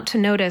tend not to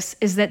notice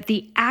is that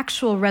the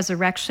actual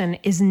resurrection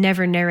is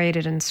never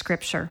narrated in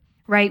Scripture,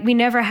 right? We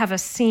never have a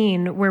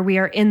scene where we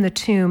are in the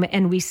tomb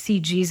and we see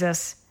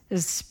Jesus,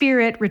 his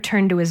spirit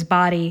return to his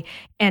body,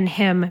 and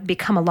him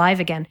become alive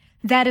again.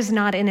 That is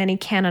not in any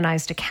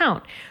canonized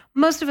account.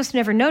 Most of us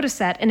never notice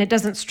that, and it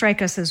doesn't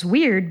strike us as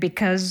weird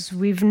because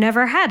we've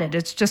never had it.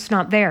 It's just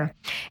not there.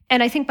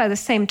 And I think by the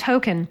same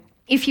token,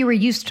 if you were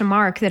used to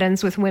Mark that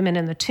ends with women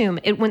in the tomb,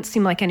 it wouldn't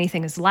seem like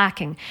anything is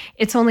lacking.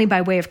 It's only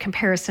by way of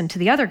comparison to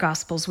the other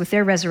Gospels with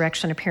their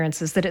resurrection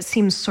appearances that it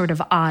seems sort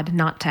of odd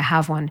not to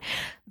have one.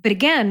 But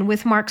again,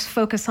 with Mark's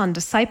focus on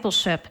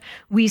discipleship,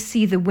 we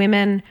see the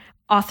women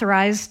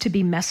authorized to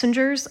be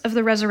messengers of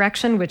the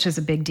resurrection, which is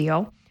a big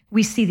deal.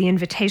 We see the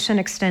invitation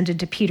extended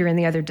to Peter and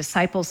the other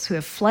disciples who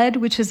have fled,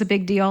 which is a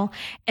big deal.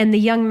 And the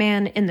young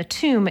man in the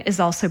tomb is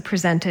also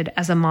presented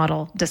as a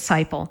model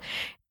disciple.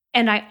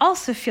 And I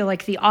also feel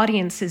like the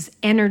audience is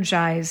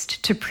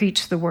energized to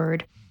preach the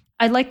word.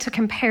 I'd like to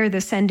compare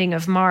this ending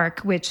of Mark,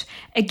 which,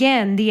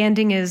 again, the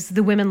ending is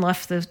the women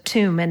left the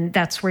tomb, and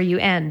that's where you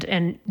end,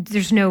 and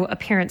there's no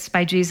appearance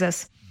by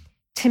Jesus.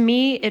 To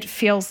me, it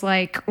feels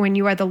like when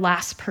you are the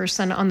last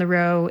person on the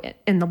row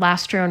in the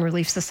last row in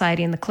Relief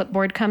Society and the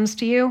clipboard comes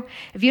to you,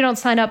 if you don't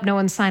sign up, no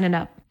one's signing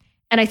up.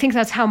 And I think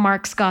that's how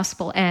Mark's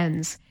gospel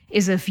ends,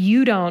 is if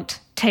you don't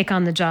take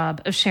on the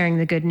job of sharing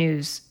the good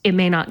news, it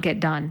may not get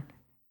done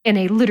in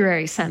a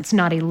literary sense,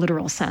 not a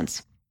literal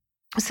sense.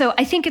 So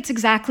I think it's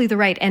exactly the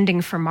right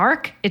ending for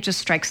Mark. It just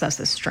strikes us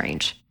as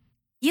strange.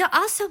 You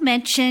also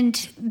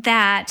mentioned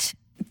that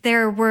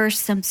there were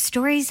some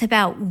stories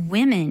about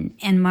women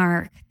in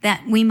Mark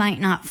that we might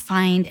not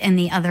find in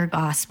the other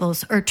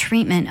Gospels, or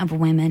treatment of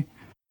women.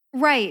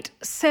 Right.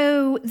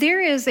 So there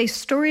is a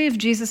story of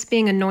Jesus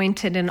being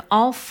anointed in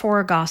all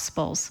four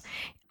Gospels.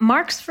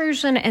 Mark's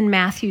version and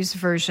Matthew's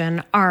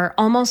version are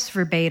almost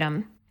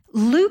verbatim.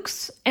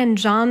 Luke's and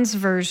John's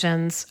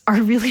versions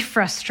are really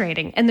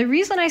frustrating. And the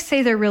reason I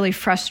say they're really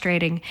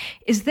frustrating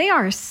is they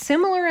are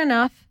similar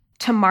enough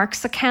to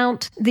Mark's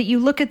account that you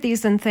look at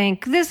these and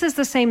think, this is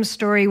the same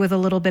story with a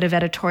little bit of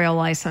editorial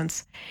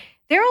license.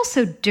 They're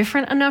also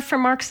different enough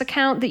from Mark's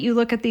account that you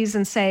look at these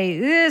and say,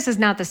 this is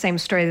not the same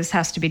story, this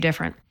has to be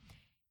different.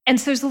 And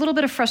so there's a little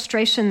bit of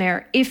frustration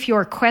there if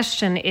your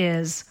question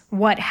is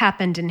what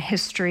happened in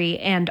history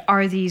and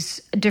are these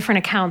different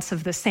accounts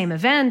of the same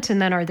event,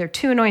 and then are there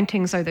two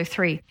anointings, are there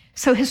three?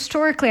 So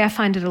historically, I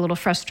find it a little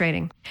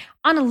frustrating.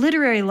 On a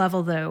literary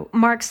level, though,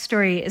 Mark's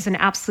story is an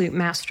absolute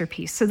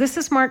masterpiece. So this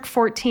is Mark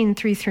 14,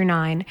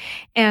 3-9,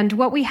 and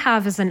what we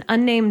have is an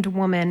unnamed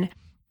woman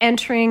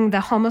entering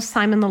the home of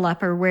Simon the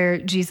leper where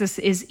Jesus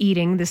is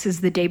eating. This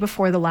is the day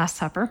before the Last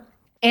Supper.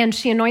 And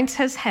she anoints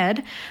his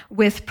head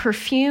with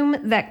perfume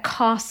that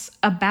costs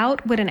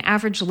about what an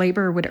average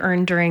laborer would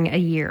earn during a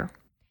year.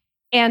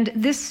 And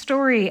this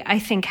story, I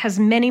think, has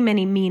many,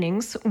 many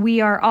meanings. We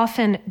are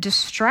often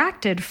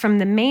distracted from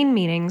the main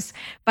meanings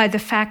by the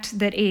fact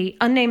that an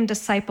unnamed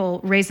disciple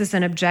raises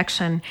an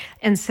objection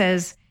and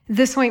says,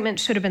 this ointment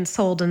should have been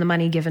sold and the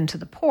money given to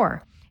the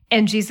poor.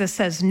 And Jesus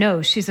says,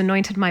 no, she's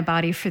anointed my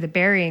body for the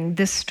burying.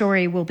 This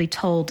story will be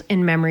told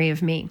in memory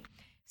of me.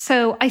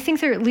 So I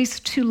think there are at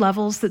least two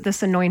levels that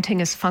this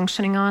anointing is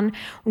functioning on.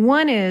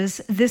 One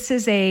is this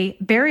is a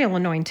burial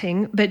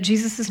anointing, but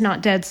Jesus is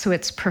not dead, so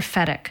it's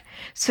prophetic.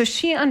 So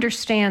she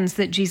understands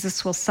that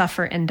Jesus will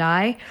suffer and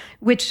die,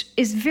 which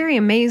is very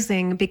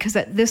amazing because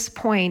at this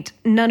point,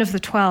 none of the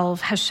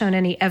 12 has shown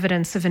any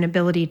evidence of an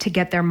ability to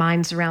get their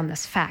minds around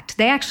this fact.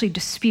 They actually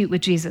dispute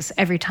with Jesus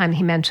every time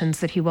he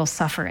mentions that he will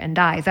suffer and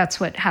die. That's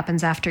what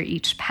happens after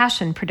each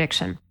passion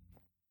prediction.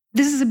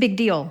 This is a big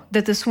deal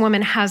that this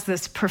woman has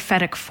this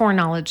prophetic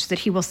foreknowledge that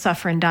he will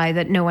suffer and die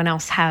that no one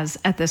else has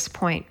at this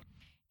point.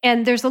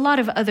 And there's a lot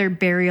of other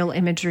burial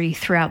imagery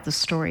throughout the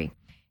story.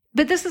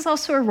 But this is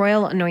also a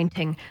royal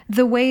anointing.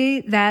 The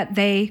way that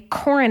they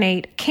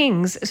coronate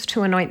kings is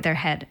to anoint their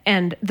head.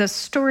 And the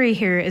story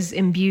here is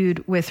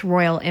imbued with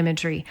royal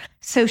imagery.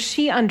 So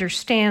she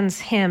understands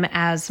him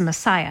as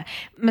Messiah.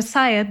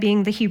 Messiah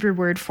being the Hebrew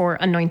word for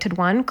anointed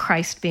one,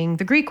 Christ being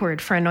the Greek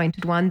word for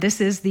anointed one. This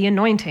is the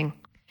anointing.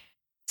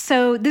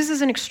 So this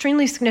is an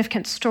extremely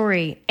significant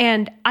story,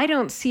 and I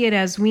don't see it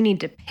as we need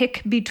to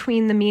pick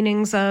between the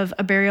meanings of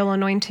a burial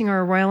anointing or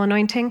a royal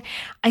anointing.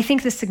 I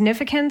think the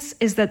significance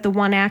is that the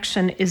one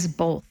action is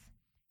both.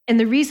 And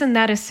the reason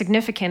that is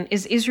significant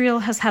is Israel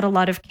has had a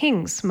lot of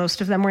kings. Most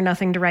of them were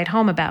nothing to write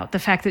home about. The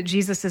fact that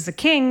Jesus is a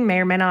king may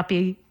or may not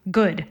be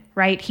good,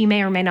 right? He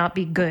may or may not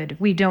be good.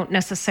 We don't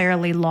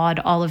necessarily laud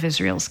all of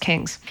Israel's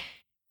kings.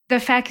 The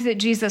fact that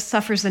Jesus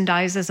suffers and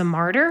dies as a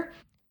martyr,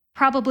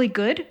 probably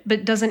good,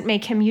 but doesn't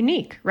make him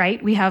unique,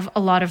 right? We have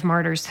a lot of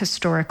martyrs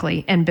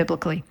historically and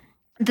biblically.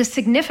 The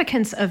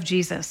significance of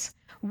Jesus,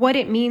 what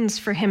it means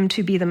for him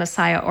to be the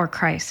Messiah or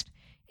Christ,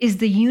 is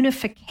the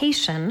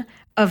unification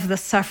of the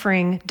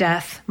suffering,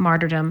 death,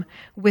 martyrdom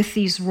with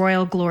these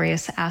royal,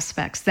 glorious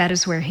aspects. That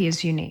is where he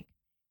is unique.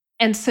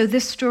 And so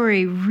this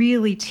story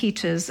really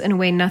teaches, in a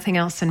way nothing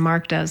else in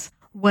Mark does,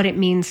 what it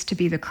means to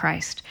be the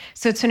Christ.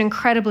 So it's an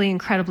incredibly,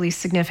 incredibly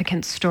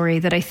significant story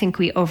that I think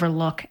we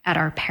overlook at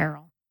our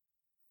peril.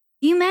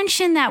 You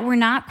mentioned that we're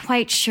not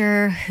quite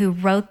sure who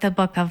wrote the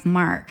book of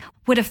Mark.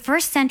 Would a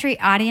first century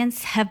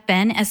audience have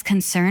been as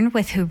concerned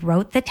with who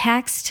wrote the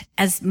text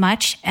as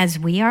much as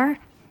we are?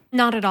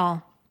 Not at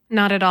all.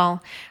 Not at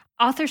all.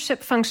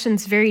 Authorship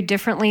functions very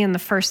differently in the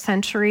first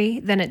century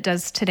than it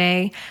does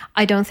today.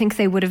 I don't think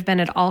they would have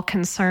been at all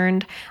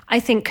concerned. I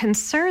think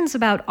concerns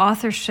about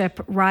authorship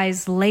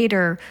rise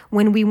later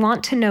when we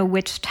want to know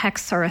which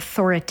texts are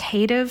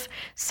authoritative.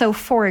 So,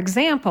 for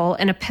example,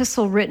 an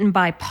epistle written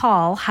by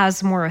Paul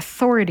has more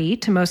authority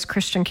to most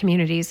Christian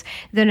communities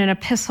than an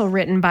epistle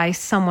written by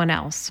someone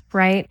else,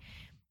 right?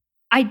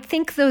 I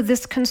think, though,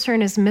 this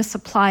concern is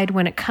misapplied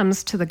when it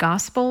comes to the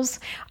Gospels.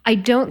 I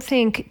don't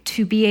think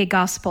to be a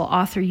Gospel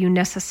author, you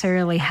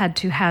necessarily had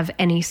to have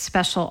any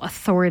special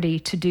authority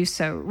to do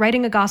so.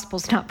 Writing a Gospel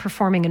is not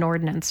performing an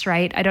ordinance,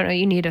 right? I don't know,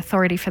 you need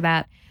authority for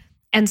that.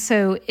 And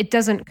so it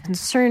doesn't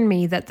concern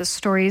me that the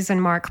stories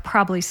in Mark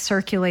probably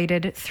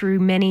circulated through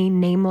many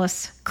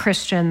nameless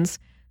Christians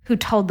who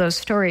told those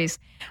stories.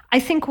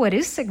 I think what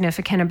is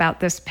significant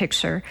about this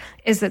picture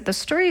is that the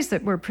stories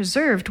that were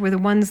preserved were the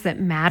ones that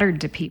mattered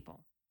to people.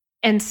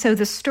 And so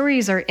the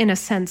stories are, in a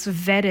sense,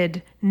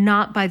 vetted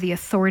not by the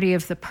authority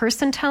of the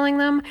person telling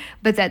them,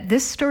 but that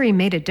this story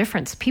made a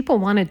difference. People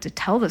wanted to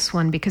tell this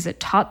one because it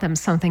taught them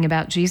something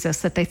about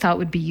Jesus that they thought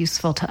would be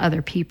useful to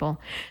other people.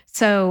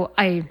 So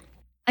I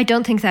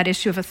don't think that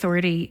issue of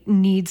authority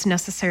needs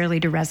necessarily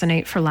to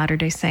resonate for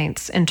Latter-day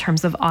Saints in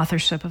terms of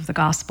authorship of the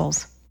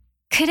Gospels.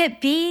 Could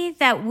it be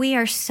that we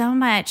are so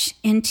much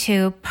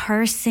into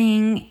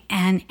parsing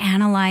and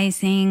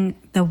analyzing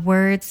the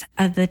words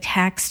of the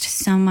text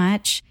so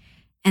much,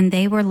 and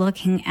they were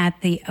looking at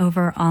the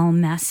overall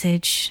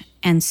message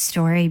and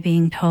story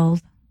being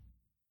told?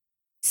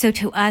 So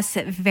to us,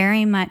 it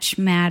very much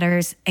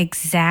matters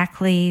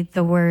exactly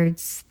the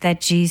words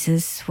that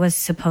Jesus was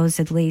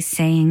supposedly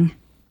saying.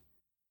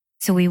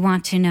 So we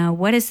want to know,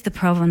 what is the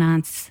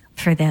provenance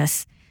for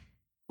this?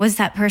 Was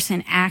that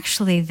person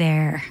actually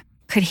there?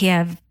 Could he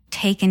have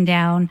taken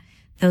down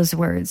those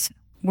words,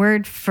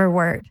 word for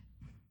word?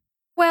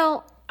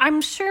 Well,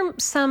 I'm sure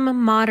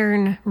some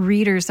modern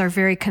readers are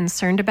very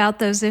concerned about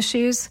those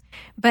issues,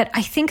 but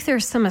I think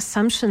there's some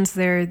assumptions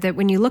there that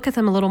when you look at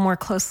them a little more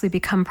closely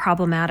become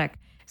problematic.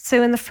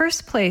 So in the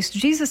first place,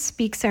 Jesus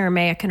speaks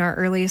Aramaic and our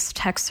earliest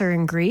texts are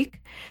in Greek.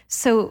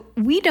 So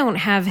we don't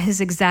have his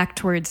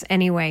exact words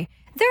anyway.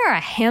 There are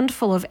a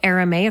handful of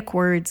Aramaic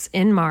words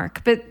in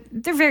Mark, but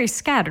they're very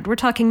scattered. We're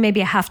talking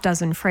maybe a half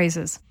dozen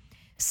phrases.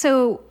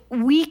 So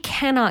we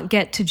cannot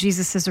get to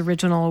Jesus's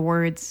original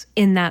words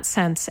in that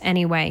sense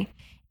anyway.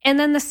 And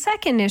then the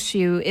second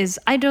issue is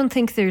I don't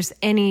think there's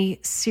any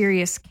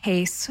serious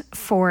case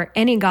for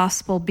any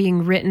gospel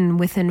being written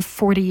within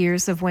 40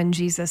 years of when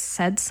Jesus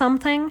said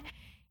something.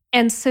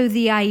 And so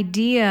the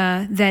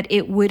idea that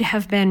it would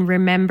have been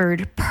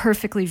remembered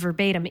perfectly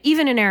verbatim,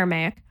 even in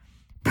Aramaic,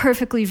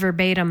 perfectly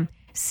verbatim,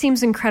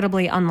 seems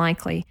incredibly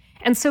unlikely.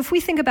 And so if we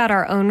think about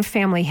our own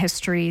family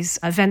histories,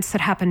 events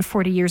that happened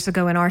 40 years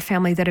ago in our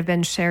family that have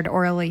been shared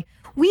orally,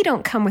 we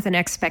don't come with an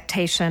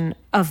expectation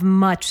of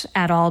much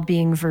at all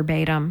being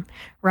verbatim,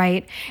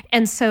 right?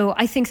 And so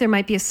I think there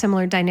might be a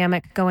similar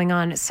dynamic going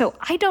on. So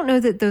I don't know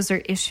that those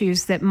are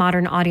issues that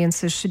modern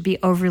audiences should be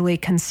overly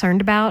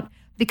concerned about,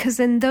 because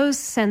in those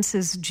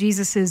senses,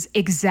 Jesus's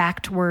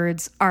exact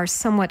words are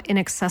somewhat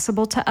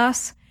inaccessible to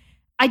us.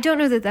 I don't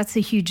know that that's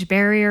a huge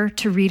barrier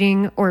to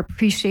reading or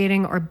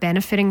appreciating or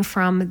benefiting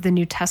from the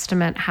New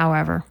Testament,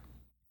 however.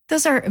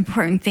 Those are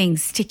important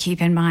things to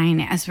keep in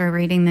mind as we're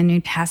reading the New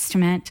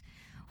Testament.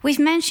 We've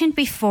mentioned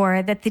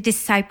before that the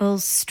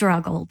disciples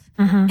struggled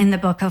in the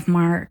book of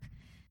Mark.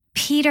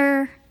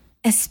 Peter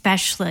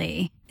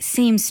especially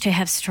seems to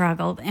have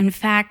struggled. In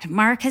fact,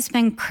 Mark has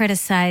been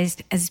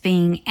criticized as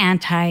being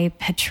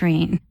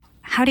anti-Petrine.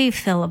 How do you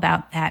feel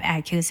about that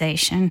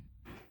accusation?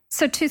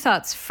 So 2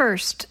 thoughts.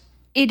 First,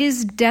 it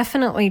is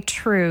definitely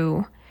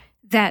true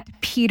that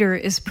Peter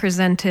is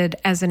presented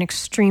as an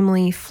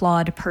extremely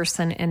flawed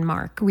person in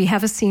Mark. We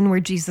have a scene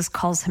where Jesus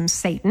calls him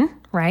Satan,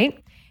 right?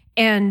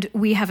 And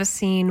we have a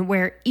scene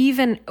where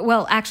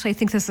actually, I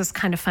think this is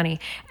kind of funny.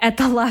 At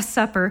the Last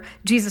Supper,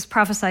 Jesus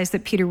prophesies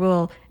that Peter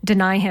will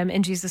deny him,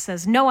 and Jesus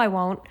says, "No, I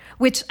won't,"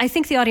 which I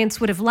think the audience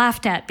would have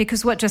laughed at,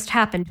 because what just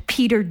happened?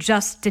 Peter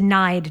just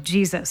denied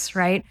Jesus,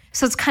 right?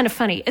 So it's kind of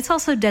funny. It's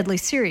also deadly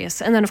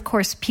serious. And then, of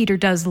course, Peter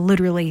does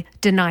literally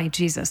deny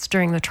Jesus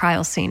during the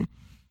trial scene.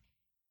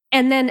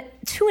 And then,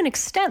 to an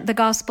extent, the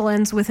gospel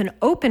ends with an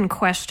open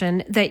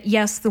question that,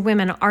 yes, the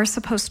women are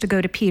supposed to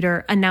go to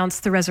Peter,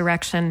 announce the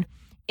resurrection,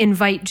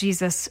 invite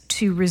Jesus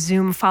to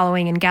resume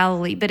following in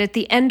Galilee. But at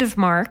the end of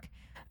Mark,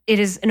 it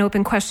is an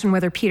open question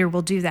whether Peter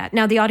will do that.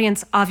 Now, the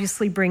audience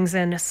obviously brings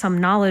in some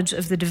knowledge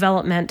of the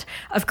development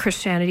of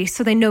Christianity,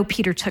 so they know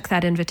Peter took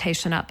that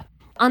invitation up.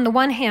 On the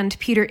one hand,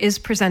 Peter is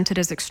presented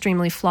as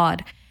extremely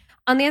flawed.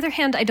 On the other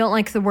hand, I don't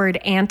like the word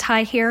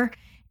anti here.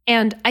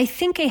 And I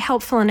think a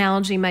helpful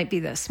analogy might be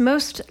this.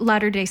 Most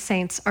Latter-day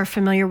Saints are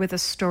familiar with a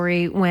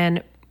story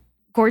when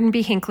Gordon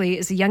B. Hinckley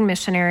is a young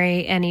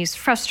missionary and he's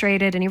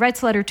frustrated and he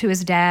writes a letter to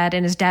his dad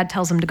and his dad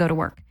tells him to go to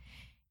work.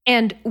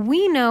 And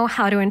we know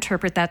how to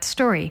interpret that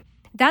story.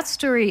 That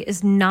story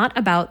is not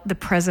about the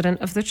president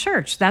of the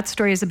church. That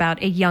story is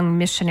about a young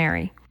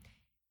missionary.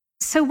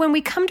 So when we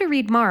come to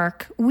read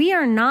Mark, we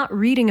are not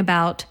reading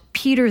about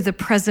Peter, the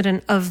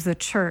president of the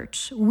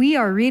church. We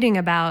are reading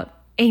about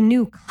a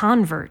new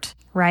convert,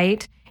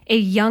 right? A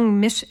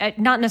young,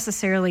 not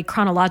necessarily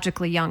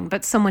chronologically young,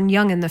 but someone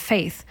young in the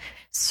faith,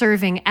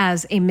 serving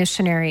as a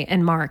missionary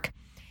in Mark.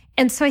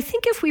 And so I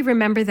think if we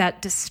remember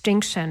that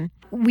distinction,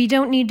 we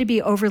don't need to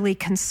be overly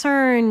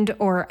concerned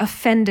or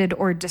offended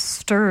or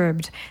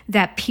disturbed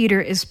that Peter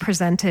is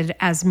presented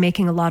as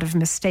making a lot of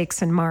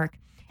mistakes in Mark.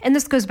 And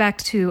this goes back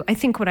to, I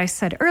think, what I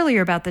said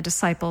earlier about the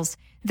disciples,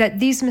 that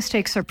these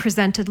mistakes are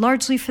presented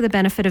largely for the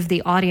benefit of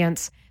the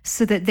audience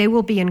so that they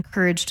will be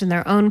encouraged in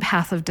their own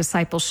path of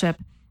discipleship.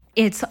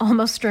 It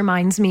almost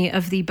reminds me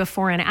of the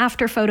before and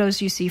after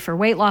photos you see for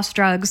weight loss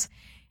drugs.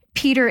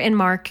 Peter in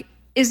Mark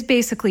is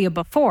basically a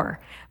before,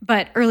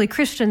 but early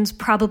Christians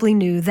probably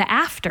knew the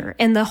after.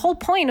 And the whole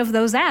point of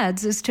those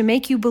ads is to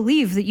make you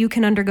believe that you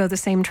can undergo the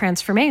same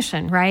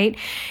transformation, right?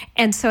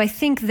 And so I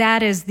think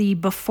that is the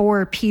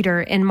before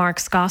Peter in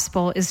Mark's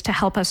gospel, is to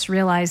help us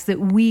realize that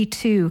we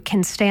too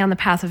can stay on the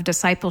path of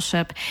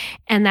discipleship,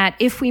 and that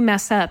if we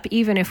mess up,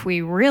 even if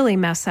we really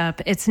mess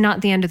up, it's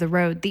not the end of the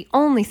road. The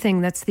only thing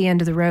that's the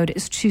end of the road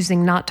is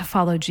choosing not to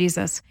follow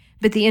Jesus.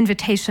 But the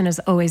invitation is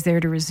always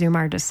there to resume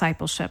our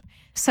discipleship.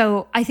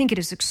 So I think it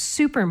is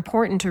super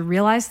important to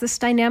realize this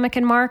dynamic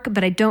in Mark,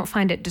 but I don't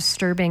find it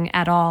disturbing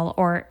at all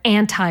or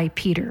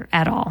anti-Peter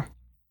at all.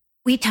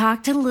 We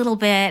talked a little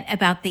bit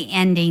about the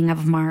ending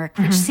of Mark,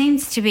 which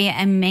seems to be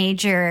a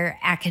major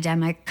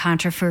academic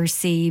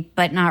controversy,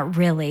 but not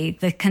really.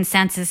 The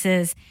consensus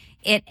is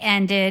it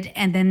ended,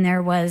 and then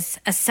there was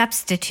a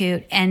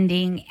substitute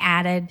ending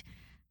added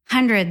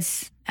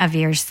hundreds of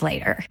years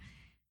later.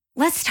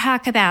 Let's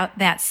talk about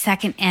that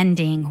second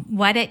ending,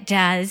 what it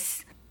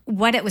does,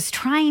 what it was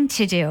trying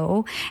to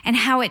do, and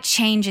how it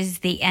changes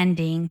the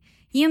ending.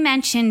 You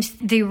mentioned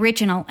the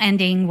original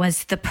ending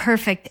was the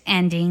perfect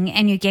ending,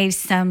 and you gave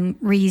some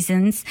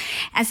reasons.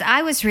 As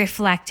I was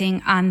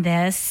reflecting on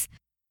this,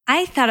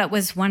 I thought it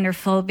was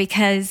wonderful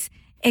because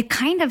it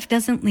kind of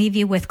doesn't leave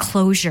you with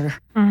closure.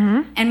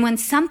 And when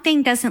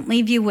something doesn't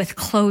leave you with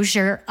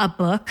closure, a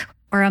book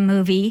or a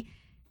movie,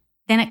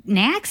 then it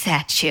nags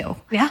at you.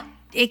 Yeah.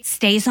 It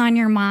stays on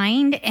your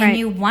mind, and Right.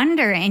 you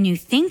wonder and you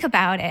think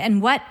about it.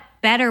 And what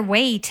better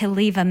way to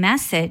leave a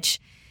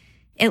message?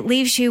 It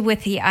leaves you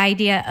with the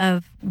idea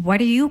of, what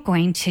are you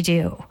going to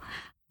do?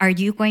 Are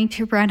you going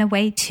to run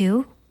away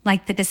too,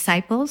 like the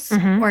disciples?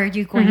 Or are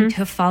you going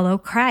to follow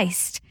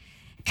Christ?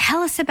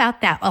 Tell us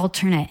about that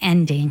alternate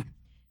ending.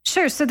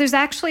 Sure. So there's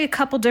actually a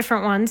couple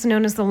different ones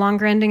known as the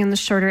longer ending and the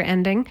shorter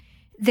ending.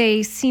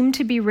 They seem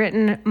to be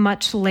written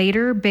much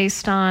later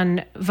based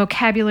on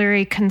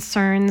vocabulary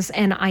concerns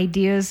and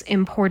ideas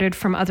imported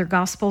from other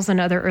Gospels and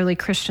other early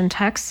Christian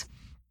texts.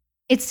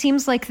 It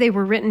seems like they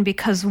were written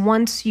because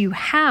once you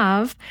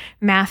have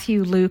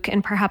Matthew, Luke,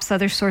 and perhaps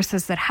other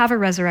sources that have a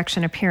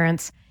resurrection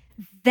appearance,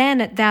 then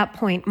at that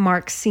point,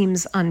 Mark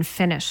seems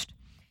unfinished.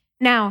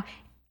 Now,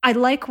 I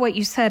like what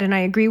you said, and I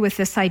agree with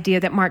this idea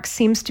that Mark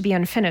seems to be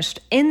unfinished.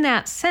 In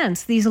that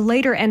sense, these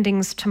later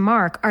endings to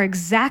Mark are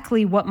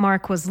exactly what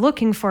Mark was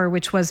looking for,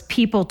 which was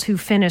people to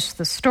finish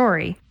the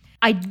story.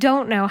 I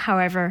don't know,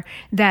 however,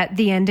 that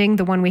the ending,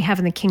 the one we have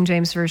in the King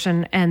James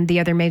Version and the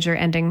other major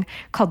ending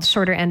called the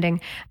shorter ending,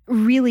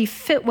 really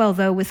fit well,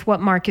 though, with what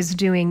Mark is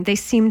doing. They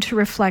seem to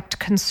reflect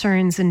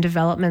concerns and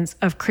developments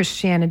of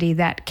Christianity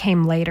that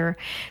came later.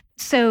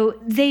 So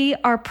they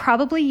are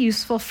probably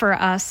useful for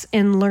us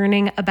in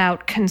learning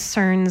about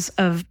concerns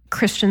of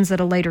Christians at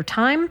a later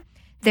time.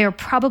 They are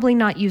probably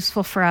not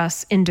useful for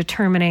us in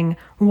determining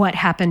what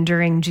happened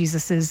during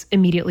Jesus's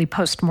immediately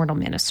post-mortal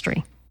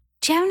ministry.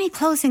 Do you have any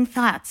closing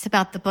thoughts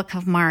about the book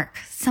of Mark?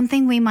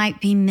 Something we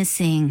might be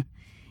missing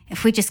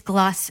if we just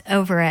gloss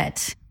over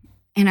it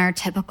in our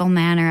typical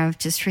manner of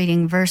just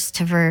reading verse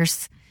to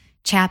verse,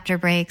 chapter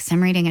breaks.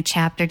 I'm reading a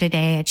chapter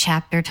today, a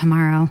chapter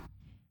tomorrow.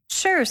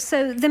 Sure.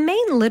 So the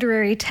main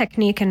literary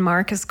technique in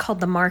Mark is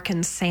called the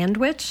Markan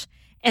sandwich.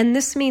 And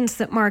this means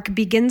that Mark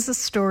begins a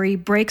story,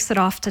 breaks it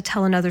off to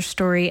tell another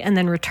story, and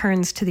then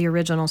returns to the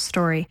original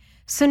story.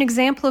 So an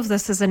example of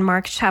this is in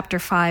Mark chapter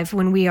 5,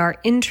 when we are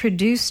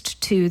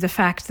introduced to the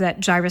fact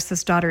that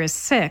Jairus' daughter is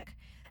sick.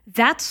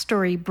 That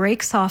story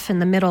breaks off in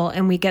the middle,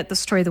 and we get the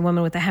story of the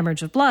woman with the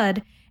hemorrhage of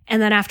blood. And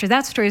then after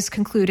that story is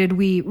concluded,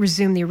 we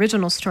resume the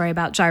original story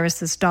about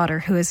Jairus' daughter,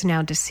 who is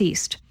now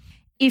deceased.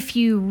 If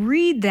you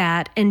read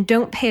that and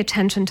don't pay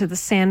attention to the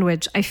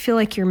sandwich, I feel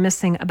like you're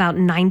missing about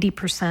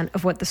 90%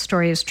 of what the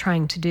story is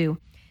trying to do.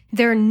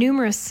 There are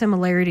numerous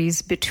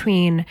similarities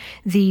between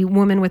the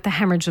woman with the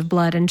hemorrhage of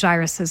blood and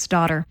Jairus'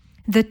 daughter.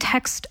 The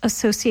text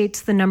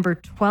associates the number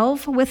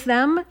 12 with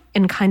them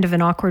in kind of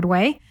an awkward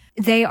way.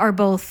 They are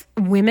both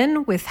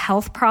women with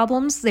health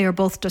problems. They are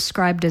both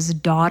described as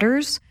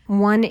daughters.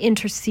 One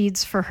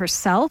intercedes for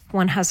herself.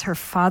 One has her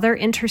father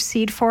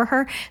intercede for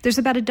her. There's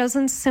about a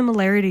dozen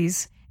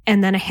similarities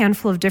and then a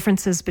handful of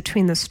differences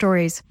between the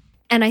stories.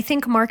 And I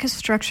think Mark is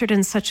structured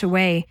in such a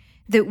way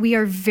that we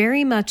are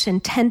very much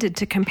intended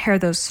to compare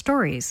those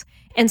stories.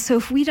 And so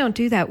if we don't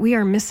do that, we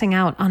are missing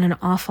out on an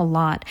awful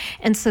lot.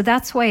 And so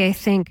that's why I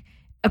think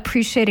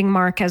appreciating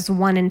Mark as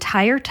one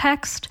entire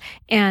text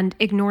and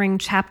ignoring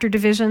chapter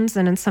divisions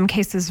and in some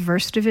cases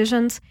verse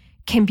divisions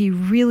can be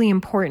really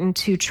important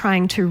to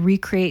trying to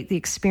recreate the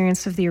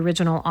experience of the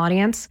original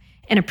audience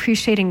and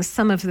appreciating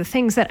some of the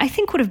things that I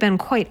think would have been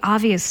quite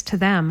obvious to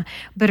them,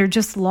 but are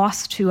just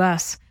lost to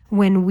us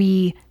when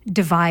we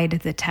divide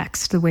the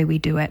text the way we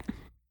do it.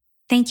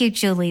 Thank you,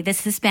 Julie.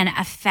 This has been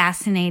a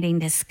fascinating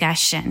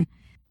discussion.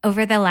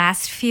 Over the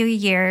last few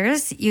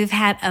years, you've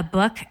had a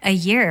book a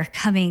year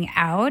coming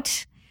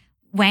out.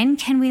 When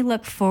can we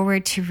look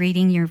forward to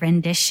reading your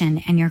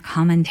rendition and your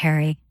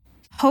commentary?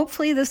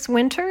 Hopefully this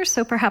winter,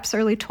 so perhaps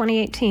early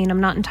 2018.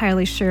 I'm not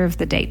entirely sure of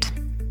the date.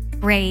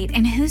 Great.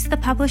 And who's the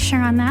publisher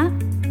on that?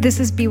 This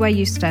is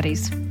BYU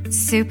Studies.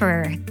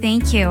 Super.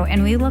 Thank you.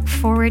 And we look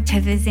forward to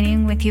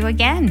visiting with you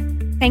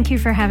again. Thank you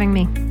for having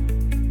me.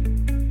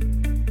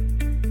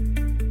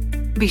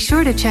 Be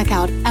sure to check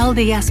out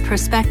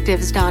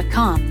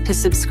ldsperspectives.com to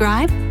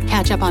subscribe,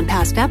 catch up on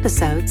past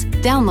episodes,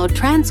 download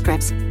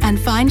transcripts, and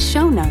find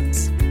show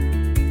notes.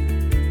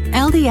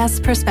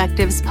 LDS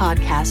Perspectives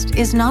podcast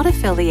is not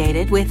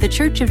affiliated with The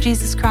Church of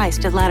Jesus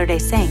Christ of Latter-day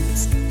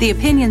Saints. The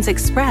opinions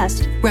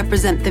expressed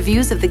represent the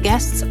views of the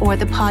guests or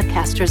the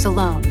podcasters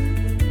alone.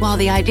 While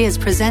the ideas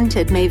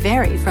presented may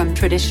vary from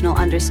traditional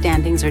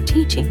understandings or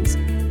teachings,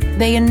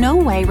 they in no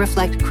way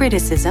reflect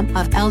criticism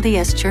of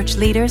LDS church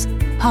leaders,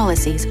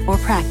 policies, or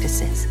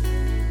practices.